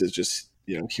this is just,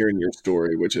 hearing your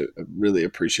story, which I really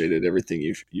appreciated everything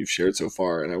you've shared so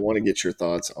far. And I want to get your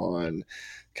thoughts on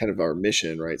kind of our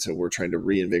mission, right? So we're trying to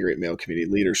reinvigorate male community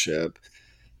leadership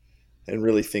and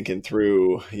really thinking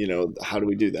through, how do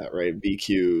we do that, right?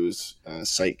 BQs,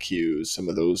 site Qs, some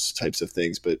of those types of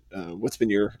things. But what's been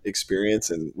your experience?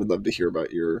 And would love to hear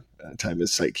about your time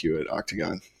as site Q at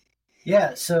Octagon.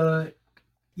 Yeah. So,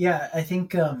 yeah, I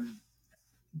think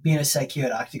being a site Q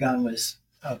at Octagon was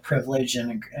a privilege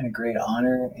and a great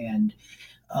honor. And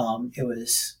it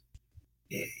was,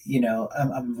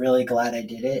 I'm really glad I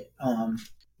did it.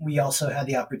 We also had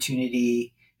the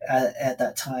opportunity at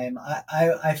that time.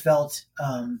 I felt,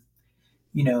 that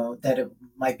it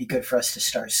might be good for us to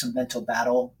start some mental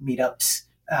battle meetups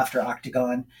after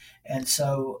Octagon. And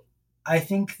so I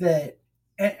think that,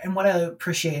 and what I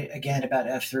appreciate again about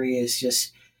F3 is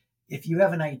just, if you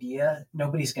have an idea,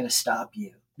 nobody's going to stop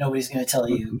you. Nobody's going to tell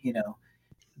you,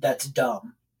 that's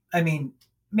dumb. I mean,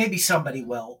 maybe somebody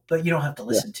will, but you don't have to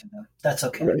listen to them. That's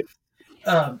okay.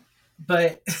 Right.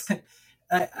 But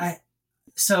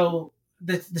so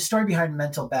the story behind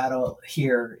mental battle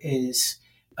here is,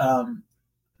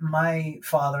 my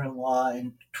father-in-law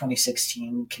in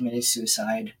 2016 committed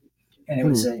suicide,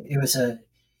 and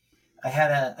I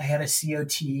had a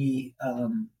COT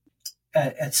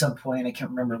at some point. I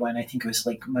can't remember when. I think it was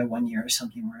like my 1 year or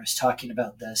something where I was talking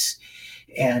about this,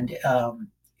 and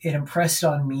it impressed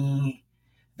on me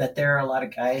that there are a lot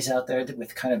of guys out there that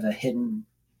with kind of a hidden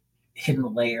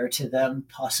layer to them,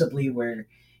 possibly where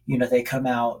they come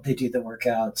out, they do the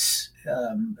workouts,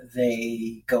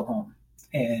 they go home,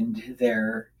 and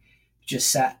they're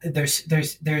just sad. There's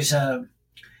a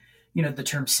the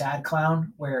term sad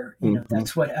clown, where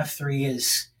that's what F3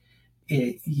 is.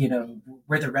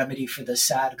 We're the remedy for the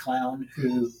sad clown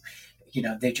who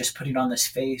they just putting on this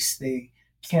face. They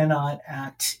cannot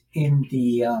act in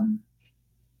the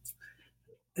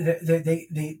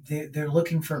they're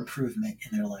looking for improvement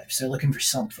in their lives. They're looking for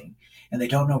something, and they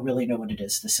don't really know what it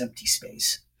is, this empty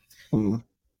space.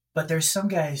 But there's some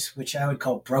guys, which I would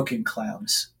call broken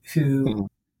clowns, who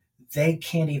they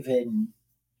can't even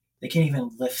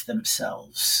lift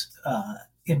themselves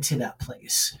into that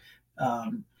place.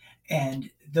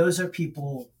 And those are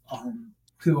people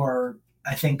who are,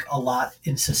 I think, a lot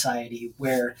in society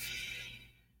where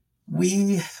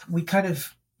we kind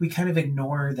of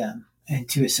ignore them, and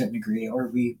to a certain degree, or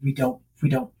we don't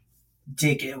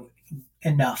dig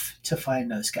enough to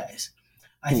find those guys.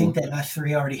 I think that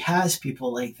F3 already has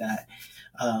people like that.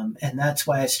 And that's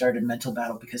why I started Mental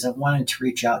Battle, because I wanted to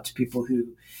reach out to people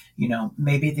who,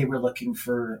 maybe they were looking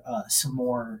for some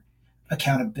more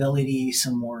accountability,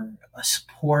 some more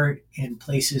support in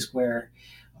places where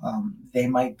they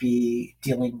might be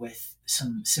dealing with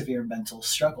some severe mental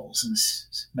struggles and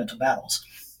mental battles.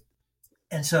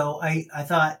 And so I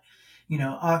thought,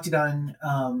 Octagon,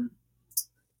 I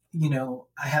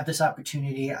have this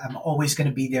opportunity. I'm always going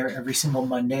to be there every single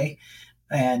Monday.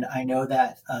 And I know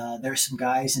that there's some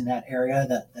guys in that area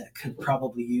that could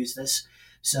probably use this.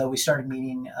 So we started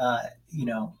meeting,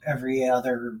 every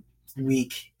other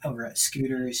week over at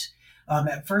Scooters.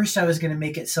 At first, I was going to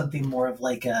make it something more of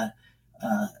like a,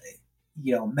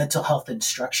 mental health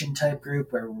instruction type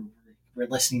group where we're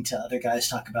listening to other guys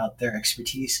talk about their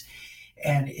expertise.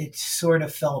 And it sort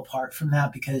of fell apart from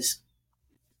that, because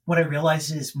what I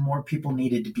realized is more people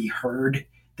needed to be heard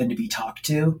than to be talked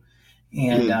to.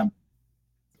 And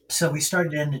so we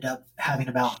ended up having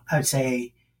about, I would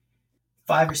say,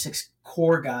 5 or 6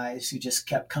 core guys who just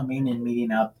kept coming and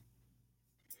meeting up.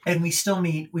 And we still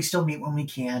meet when we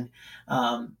can.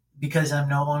 Because I'm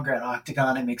no longer at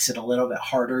Octagon, it makes it a little bit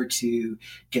harder to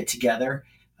get together.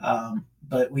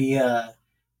 But we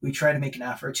try to make an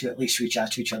effort to at least reach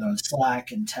out to each other on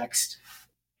Slack and text.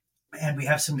 And we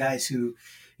have some guys who,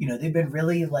 they've been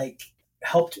really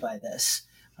helped by this,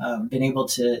 been able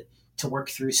to work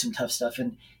through some tough stuff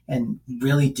and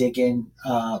really dig in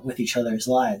with each other's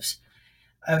lives.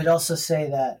 I would also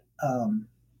say that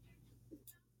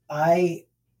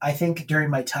I think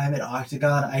during my time at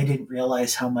Octagon, I didn't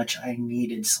realize how much I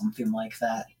needed something like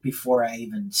that before I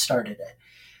even started it,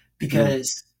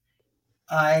 because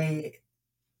I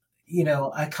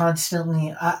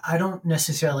constantly, I don't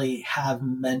necessarily have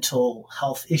mental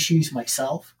health issues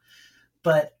myself,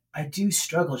 but I do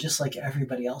struggle just like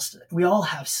everybody else does. We all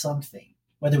have something,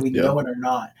 whether we know it or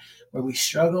not, where we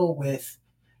struggle with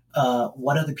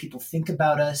what other people think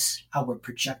about us, how we're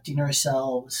projecting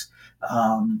ourselves,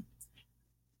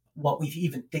 what we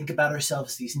even think about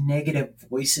ourselves, these negative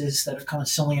voices that are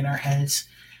constantly in our heads.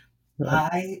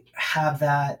 I have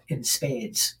that in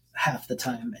spades half the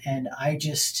time. And I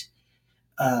just,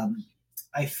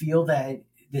 I feel that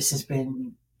this has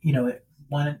been,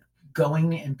 one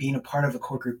going and being a part of a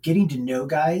core group, getting to know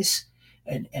guys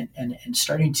and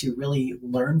starting to really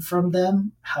learn from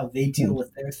them how they deal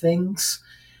with their things,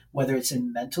 whether it's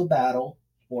in mental battle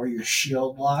or your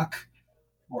shield lock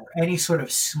or any sort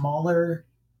of smaller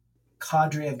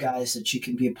cadre of guys that you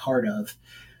can be a part of.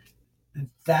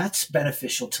 That's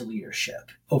beneficial to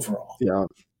leadership overall. Yeah.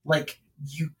 Like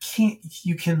you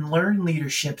can learn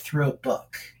leadership through a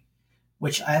book,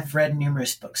 which I've read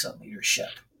numerous books on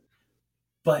leadership,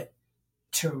 but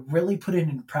to really put it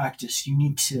into practice, you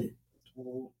need to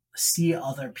see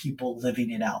other people living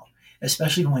it out,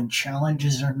 especially when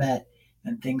challenges are met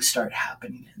and things start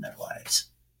happening in their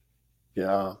lives.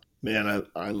 Yeah, man,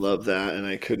 I love that, and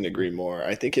I couldn't agree more.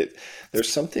 I think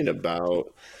there's something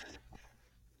about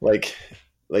like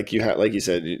like you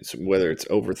said, whether it's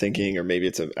overthinking or maybe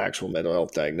it's an actual mental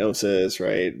health diagnosis,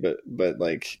 right? But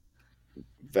like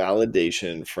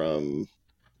validation from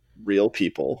real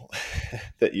people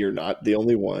that you're not the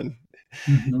only one,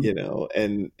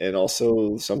 Mm-hmm. and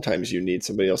also sometimes you need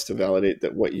somebody else to validate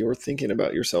that what you're thinking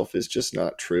about yourself is just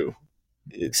not true.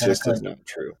 It just Exactly. is not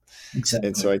true. Exactly.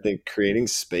 And so I think creating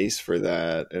space for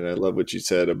that, and I love what you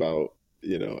said about,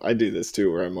 I do this too,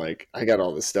 where I'm like, I got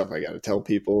all this stuff I got to tell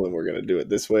people, and we're going to do it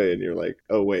this way. And you're like,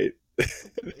 oh wait,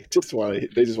 they just want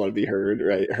to be heard,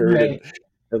 right? Heard Right.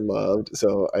 and loved.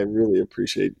 So I really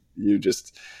appreciate you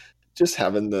just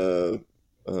having the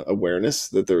awareness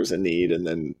that there was a need, and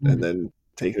then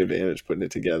taking advantage, putting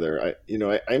it together.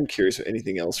 I'm curious,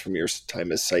 anything else from your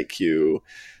time as Site Q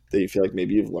that you feel like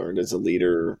maybe you've learned as a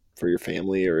leader for your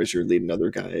family or as you're leading other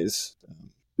guys?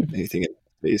 Anything in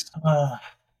space?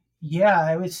 Yeah,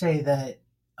 I would say that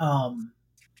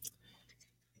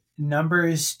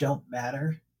numbers don't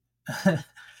matter.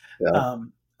 Yeah.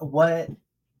 What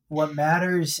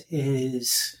matters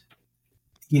is,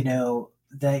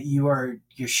 that you're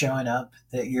showing up,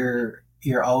 that you're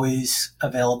always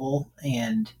available,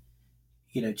 and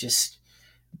just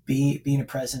being a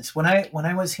presence. When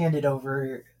I was handed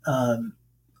over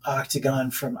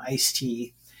Octagon from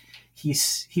Ice-T,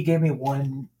 he gave me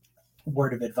one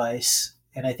word of advice,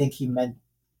 and I think he meant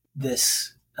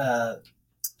this to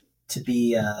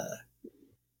be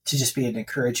to just be an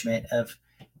encouragement of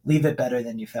leave it better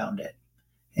than you found it.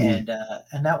 And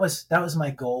that was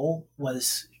my goal,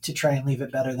 was to try and leave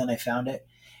it better than I found it.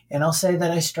 And I'll say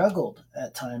that I struggled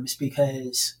at times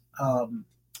because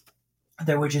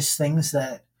there were just things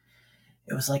that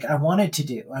it was like I wanted to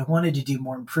do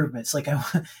more improvements. Like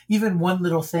even one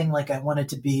little thing, like I wanted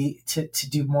to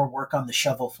do more work on the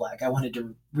shovel flag. I wanted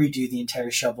to redo the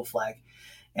entire shovel flag,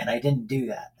 and I didn't do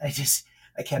that. I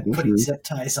kept putting zip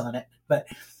ties on it, but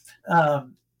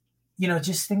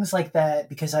just things like that,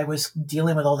 because I was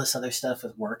dealing with all this other stuff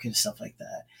with work and stuff like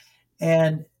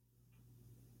that.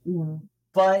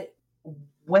 But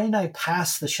when I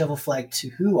passed the shovel flag to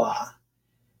Hua,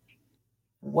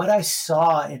 what I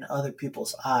saw in other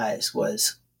people's eyes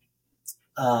was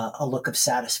a look of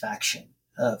satisfaction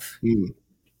of you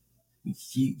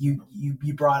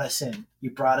brought us in,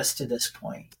 you brought us to this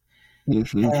point.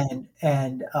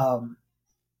 And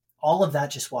all of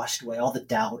that just washed away, all the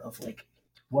doubt of like,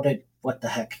 what the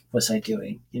heck was I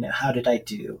doing? How did I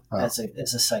do as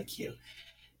a Site Q?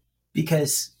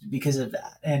 Because of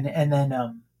that. And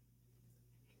then,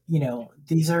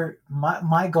 these are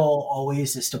my goal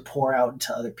always is to pour out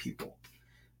into other people.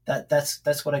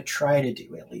 That's what I try to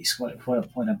do, at least when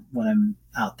I'm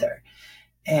out there.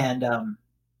 And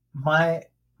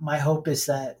my hope is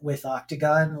that with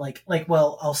Octagon,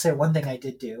 well, I'll say one thing I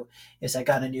did do is I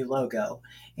got a new logo,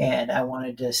 and I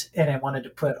wanted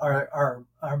to put our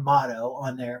motto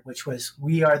on there, which was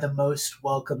 "We are the most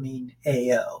welcoming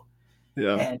AO."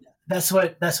 Yeah. And that's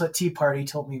what Tea Party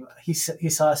told me. He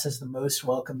saw us as the most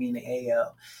welcoming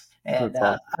AO, and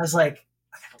I was like,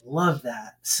 I love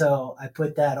that. So I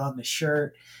put that on the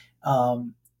shirt,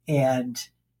 and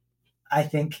I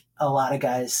think a lot of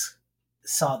guys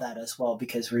saw that as well,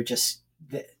 because we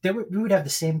would have the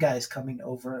same guys coming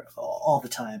over all the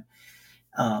time,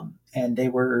 and they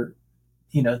were,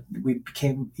 we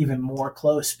became even more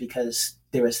close because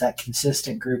there was that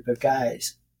consistent group of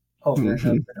guys over and over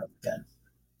and over again.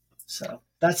 So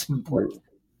that's important.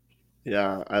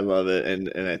 Yeah, I love it,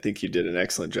 and I think you did an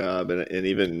excellent job, and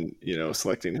even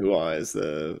selecting Hua as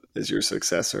your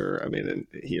successor. I mean, and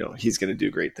he's going to do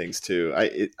great things too.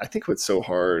 I think what's so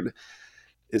hard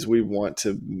is we want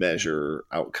to measure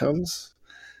outcomes,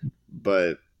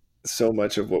 but so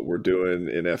much of what we're doing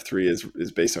in F3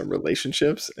 is based on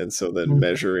relationships, and so then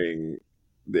measuring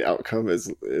the outcome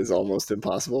is almost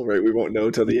impossible, right? We won't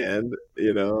know till the end,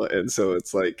 and so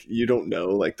it's like you don't know,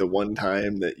 like the one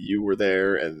time that you were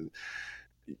there and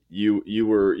you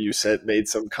made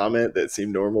some comment that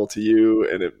seemed normal to you,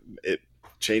 and it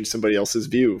changed somebody else's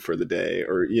view for the day,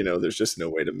 or there's just no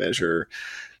way to measure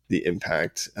the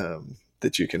impact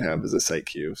that you can have as a site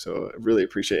Q. So I really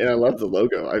appreciate it. And I love the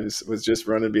logo. I was just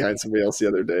running behind somebody else the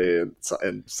other day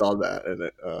and saw that.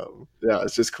 And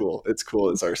it's just cool. It's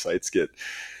cool as our sites get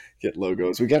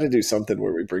logos. We got to do something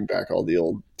where we bring back all the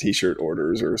old t-shirt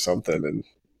orders or something. And,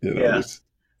 there's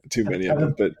too many of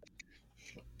them. But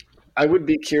I would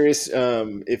be curious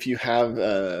if you have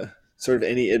sort of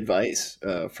any advice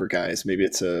for guys. Maybe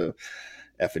it's a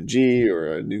F&G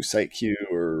or a new site Q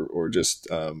or just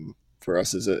for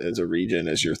us as a region,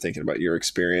 as you're thinking about your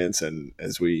experience and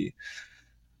as we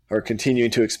are continuing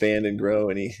to expand and grow,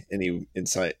 any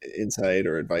insight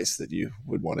or advice that you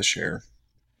would want to share?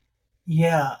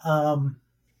 Yeah.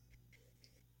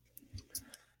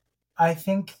 I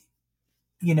think,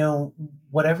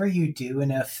 whatever you do in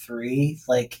F3,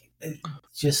 like,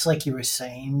 just like you were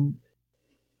saying,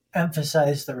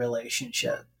 emphasize the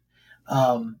relationship.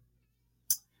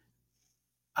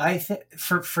 I think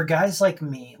for guys like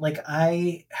me, like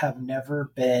I have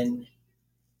never been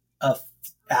a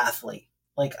athlete.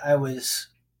 Like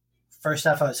first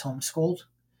off, I was homeschooled.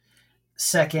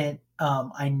 Second,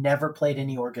 I never played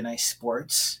any organized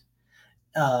sports.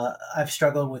 I've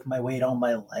struggled with my weight all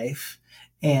my life,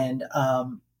 and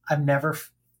I've never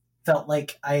felt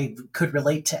like I could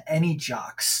relate to any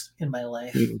jocks in my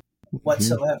life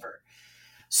whatsoever.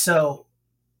 So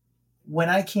when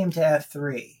I came to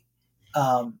F3,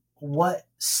 what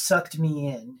sucked me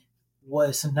in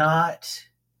was not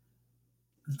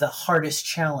the hardest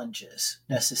challenges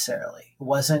necessarily. It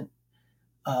wasn't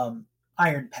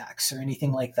iron packs or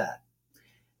anything like that.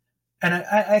 And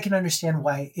I can understand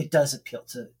why it does appeal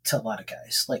to a lot of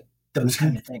guys, like those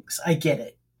kind of things. I get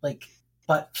it. Like,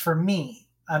 but for me,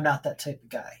 I'm not that type of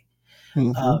guy.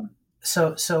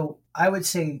 So I would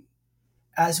say,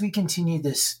 as we continue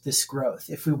this growth,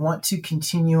 if we want to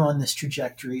continue on this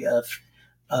trajectory of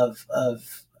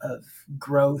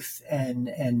growth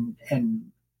and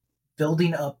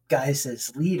building up guys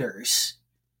as leaders,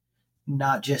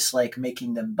 not just like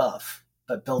making them buff,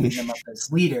 but building them up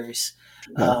as leaders,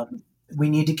 we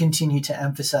need to continue to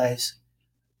emphasize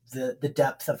the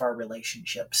depth of our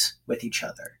relationships with each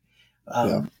other.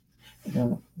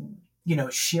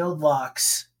 Shield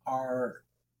locks are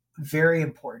very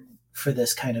important for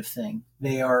this kind of thing.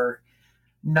 They are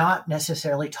not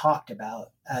necessarily talked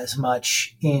about as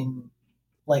much in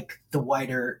like the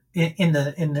wider in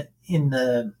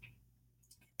the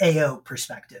AO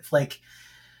perspective, like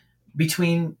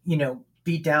between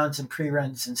beat downs and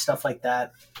pre-runs and stuff like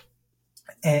that.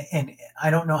 And I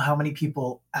don't know how many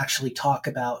people actually talk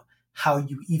about how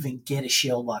you even get a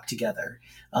shield lock together.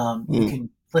 You can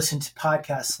listen to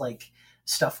podcasts like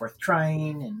Stuff Worth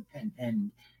Trying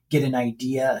and get an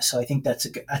idea. So I think that's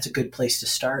a good place to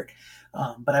start.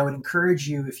 But I would encourage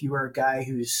you, if you are a guy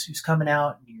who's coming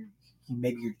out and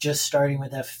maybe you're just starting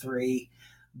with F3,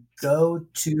 go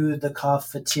to the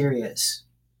cafeterias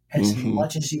as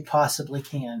much as you possibly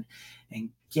can and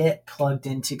get plugged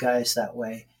into guys that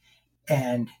way,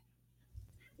 and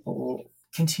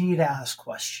continue to ask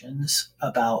questions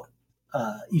about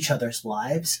each other's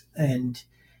lives. And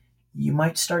you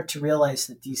might start to realize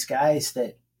that these guys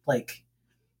that, like,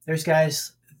 there's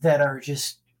guys that are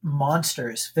just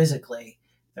monsters physically.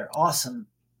 They're awesome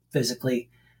physically,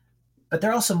 but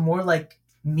they're also more like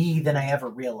me than I ever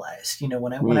realized.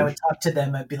 When I would talk to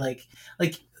them, I'd be like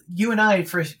you and I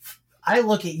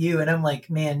look at you and I'm like,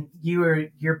 man, your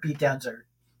beatdowns are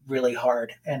really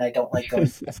hard and I don't like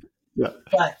going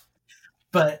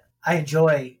but I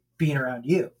enjoy being around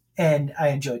you and I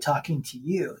enjoy talking to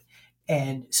you.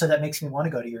 And so that makes me want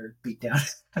to go to your beatdown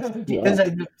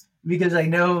because I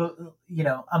know,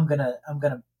 I'm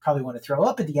gonna probably want to throw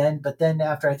up at the end, but then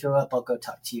after I throw up, I'll go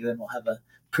talk to you and we'll have a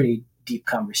pretty deep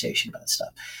conversation about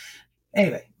stuff.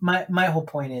 Anyway, my whole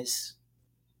point is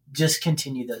just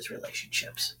continue those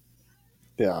relationships.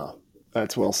 Yeah,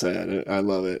 that's well said. I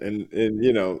love it. And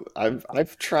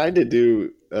I've tried to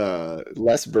do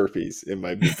less burpees in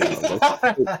my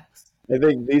beatdown. I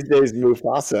think these days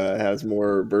Mufasa has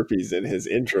more burpees in his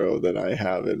intro than I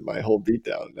have in my whole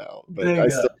beatdown now. But I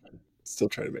still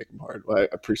try to make them hard. Well, I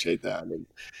appreciate that. And,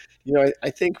 I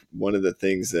think one of the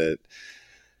things that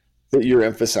you're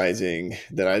emphasizing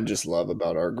that I just love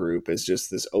about our group is just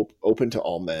this open to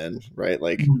all men, right?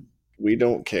 Like we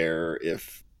don't care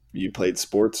if you played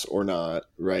sports or not,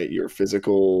 right? Your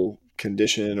physical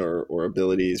condition or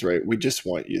abilities, right? We just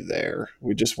want you there.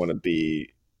 We just want to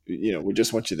be we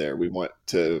just want you there. We want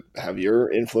to have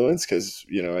your influence because,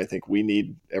 I think we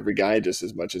need every guy just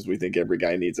as much as we think every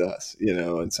guy needs us,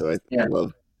 and so I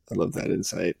love that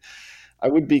insight. I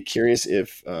would be curious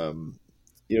if,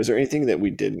 is there anything that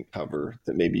we didn't cover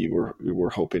that maybe you were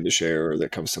hoping to share or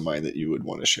that comes to mind that you would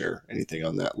want to share? Anything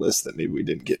on that list that maybe we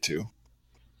didn't get to?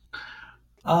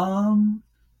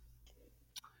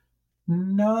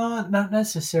 No, not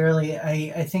necessarily.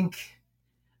 I think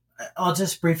I'll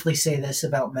just briefly say this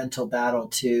about mental battle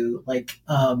too. Like,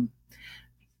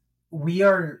 we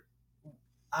are,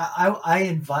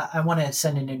 I want to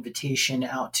send an invitation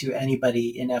out to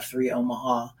anybody in F3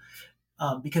 Omaha,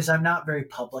 because I'm not very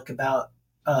public about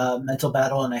mental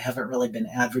battle and I haven't really been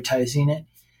advertising it,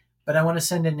 but I want to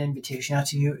send an invitation out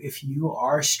to you. If you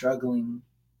are struggling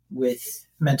with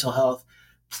mental health,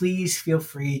 please feel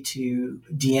free to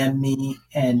DM me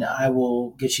and I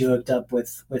will get you hooked up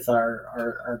with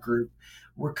our group.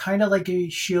 We're kind of like a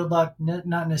shield lock,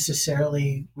 not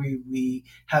necessarily. We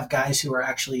have guys who are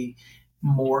actually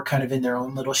more kind of in their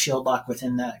own little shield lock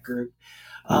within that group.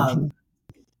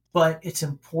 But it's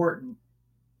important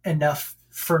enough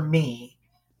for me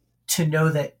to know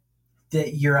that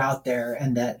you're out there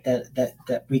and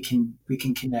that we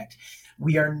can connect.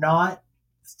 We are not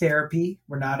therapy.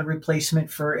 We're not a replacement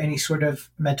for any sort of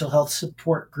mental health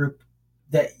support group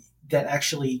that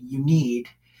actually you need.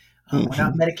 We're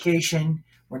not medication.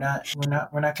 We're not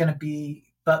going to be,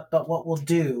 but what we'll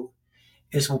do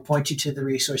is we'll point you to the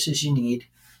resources you need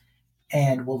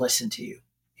and we'll listen to you.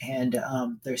 And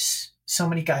there's so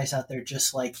many guys out there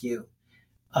just like you,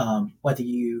 whether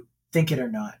you think it or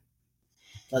not.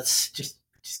 Let's just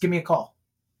give me a call.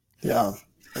 Yeah,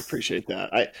 I appreciate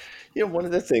that. One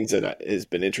of the things that has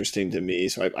been interesting to me,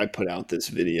 so I put out this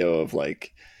video of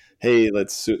like, hey,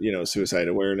 let's, suicide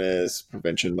awareness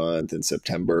prevention month in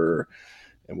September.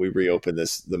 And we reopened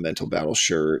the mental battle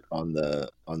shirt on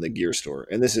the gear store.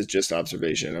 And this is just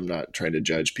observation. I'm not trying to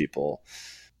judge people.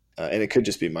 And it could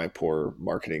just be my poor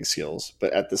marketing skills.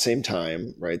 But at the same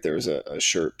time, right, there's a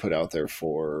shirt put out there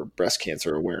for breast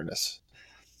cancer awareness,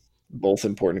 both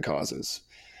important causes.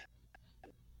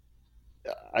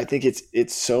 I think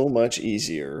it's so much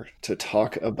easier to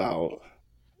talk about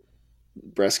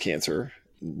breast cancer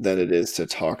than it is to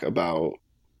talk about,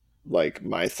 like,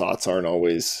 my thoughts aren't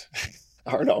always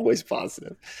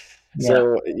positive. Yeah.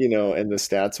 So, and the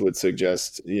stats would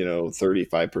suggest,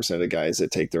 35% of guys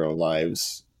that take their own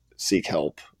lives seek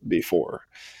help before,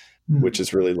 which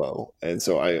is really low. And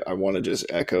so I want to just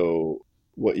echo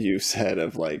what you said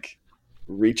of like,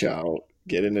 reach out,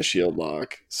 get in a shield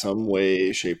lock, some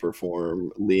way, shape or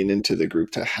form, lean into the group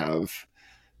to have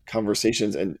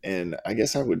conversations. And I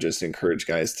guess I would just encourage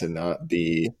guys to not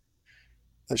be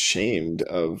ashamed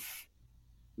of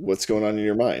what's going on in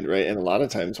your mind, right? And a lot of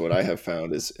times what I have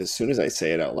found is as soon as I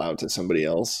say it out loud to somebody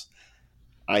else,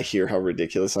 I hear how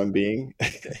ridiculous I'm being.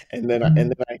 and then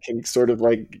I can sort of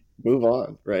like move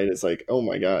on, right? It's like, oh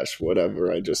my gosh,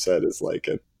 whatever I just said is like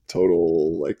a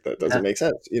total, like, that doesn't make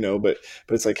sense, but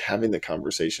it's like having the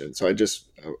conversation. So I just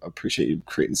appreciate you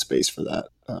creating space for that.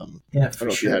 I don't know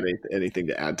if you had anything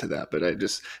to add to that, but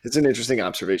it's an interesting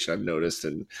observation I've noticed.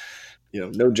 And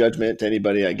no judgment to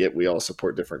anybody. I get we all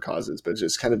support different causes, but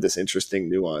just kind of this interesting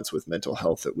nuance with mental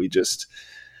health that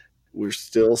we're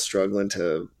still struggling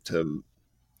to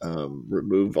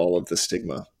remove all of the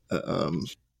stigma.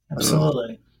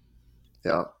 Absolutely.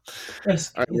 Yeah.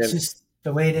 It's just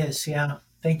the way it is. Yeah.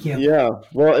 Thank you. Yeah.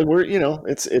 Well, we're,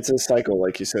 it's a cycle,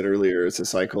 like you said earlier. It's a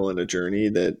cycle and a journey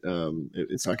that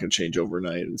it's not going to change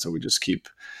overnight. And so we just keep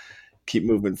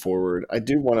moving forward. I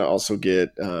do want to also get,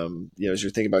 as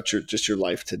you're thinking about your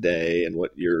life today and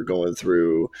what you're going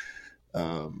through,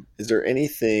 is there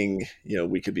anything,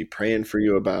 we could be praying for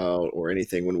you about, or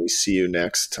anything when we see you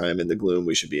next time in the gloom,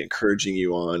 we should be encouraging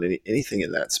you on, anything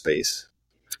in that space?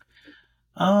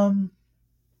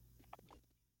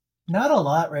 Not a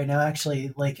lot right now,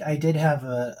 actually. Like, I did have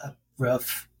a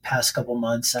rough past couple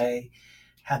months. I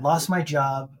had lost my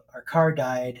job. Our car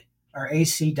died. Our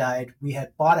AC died. We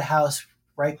had bought a house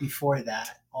right before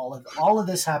that. All of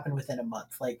this happened within a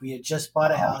month. Like, we had just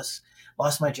bought a house,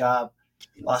 lost my job,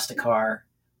 lost a car,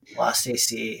 lost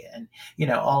AC, and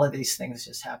all of these things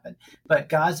just happened. But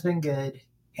God's been good,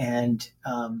 and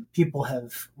people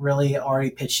have really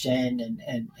already pitched in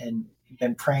and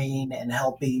been praying and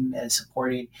helping and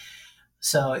supporting.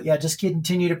 So yeah, just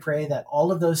continue to pray that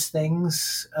all of those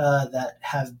things that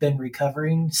have been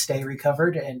recovering stay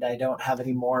recovered, and I don't have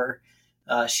any more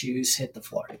shoes hit the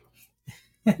floor.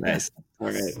 Nice. All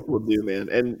right, we'll do, man.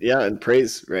 And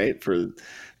praise, right, for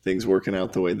things working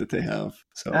out the way that they have.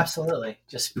 So absolutely,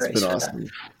 just praise. It's been for awesome.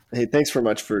 That. Hey, thanks so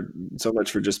much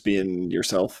for just being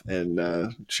yourself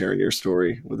and sharing your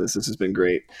story with us. This has been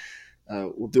great.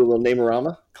 We'll do a little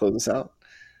Name-orama, close us out.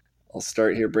 I'll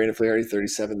start here. Brandon Flaherty,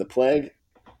 37, The Plague.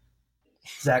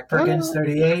 Zach Perkins,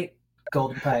 38,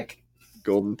 Golden Pike.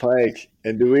 Golden Pike.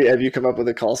 And have you come up with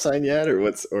a call sign yet, or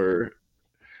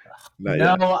not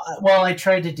no, yet? Well, I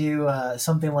tried to do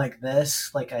something like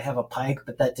this, like I have a pike,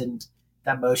 but that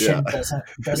motion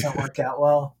doesn't work out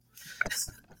well.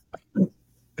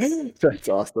 That's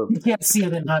awesome. You can't see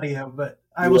it in audio, but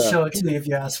I will show it to you if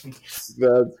you ask me.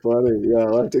 That's funny. Yeah,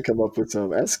 I'll have to come up with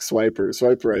some. Ask Swiper.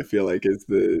 Swiper, I feel like, is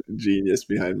the genius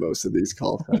behind most of these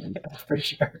call signs. For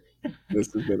sure.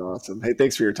 This has been awesome. Hey,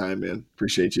 thanks for your time, man.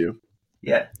 Appreciate you.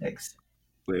 Yeah, thanks.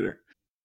 Later.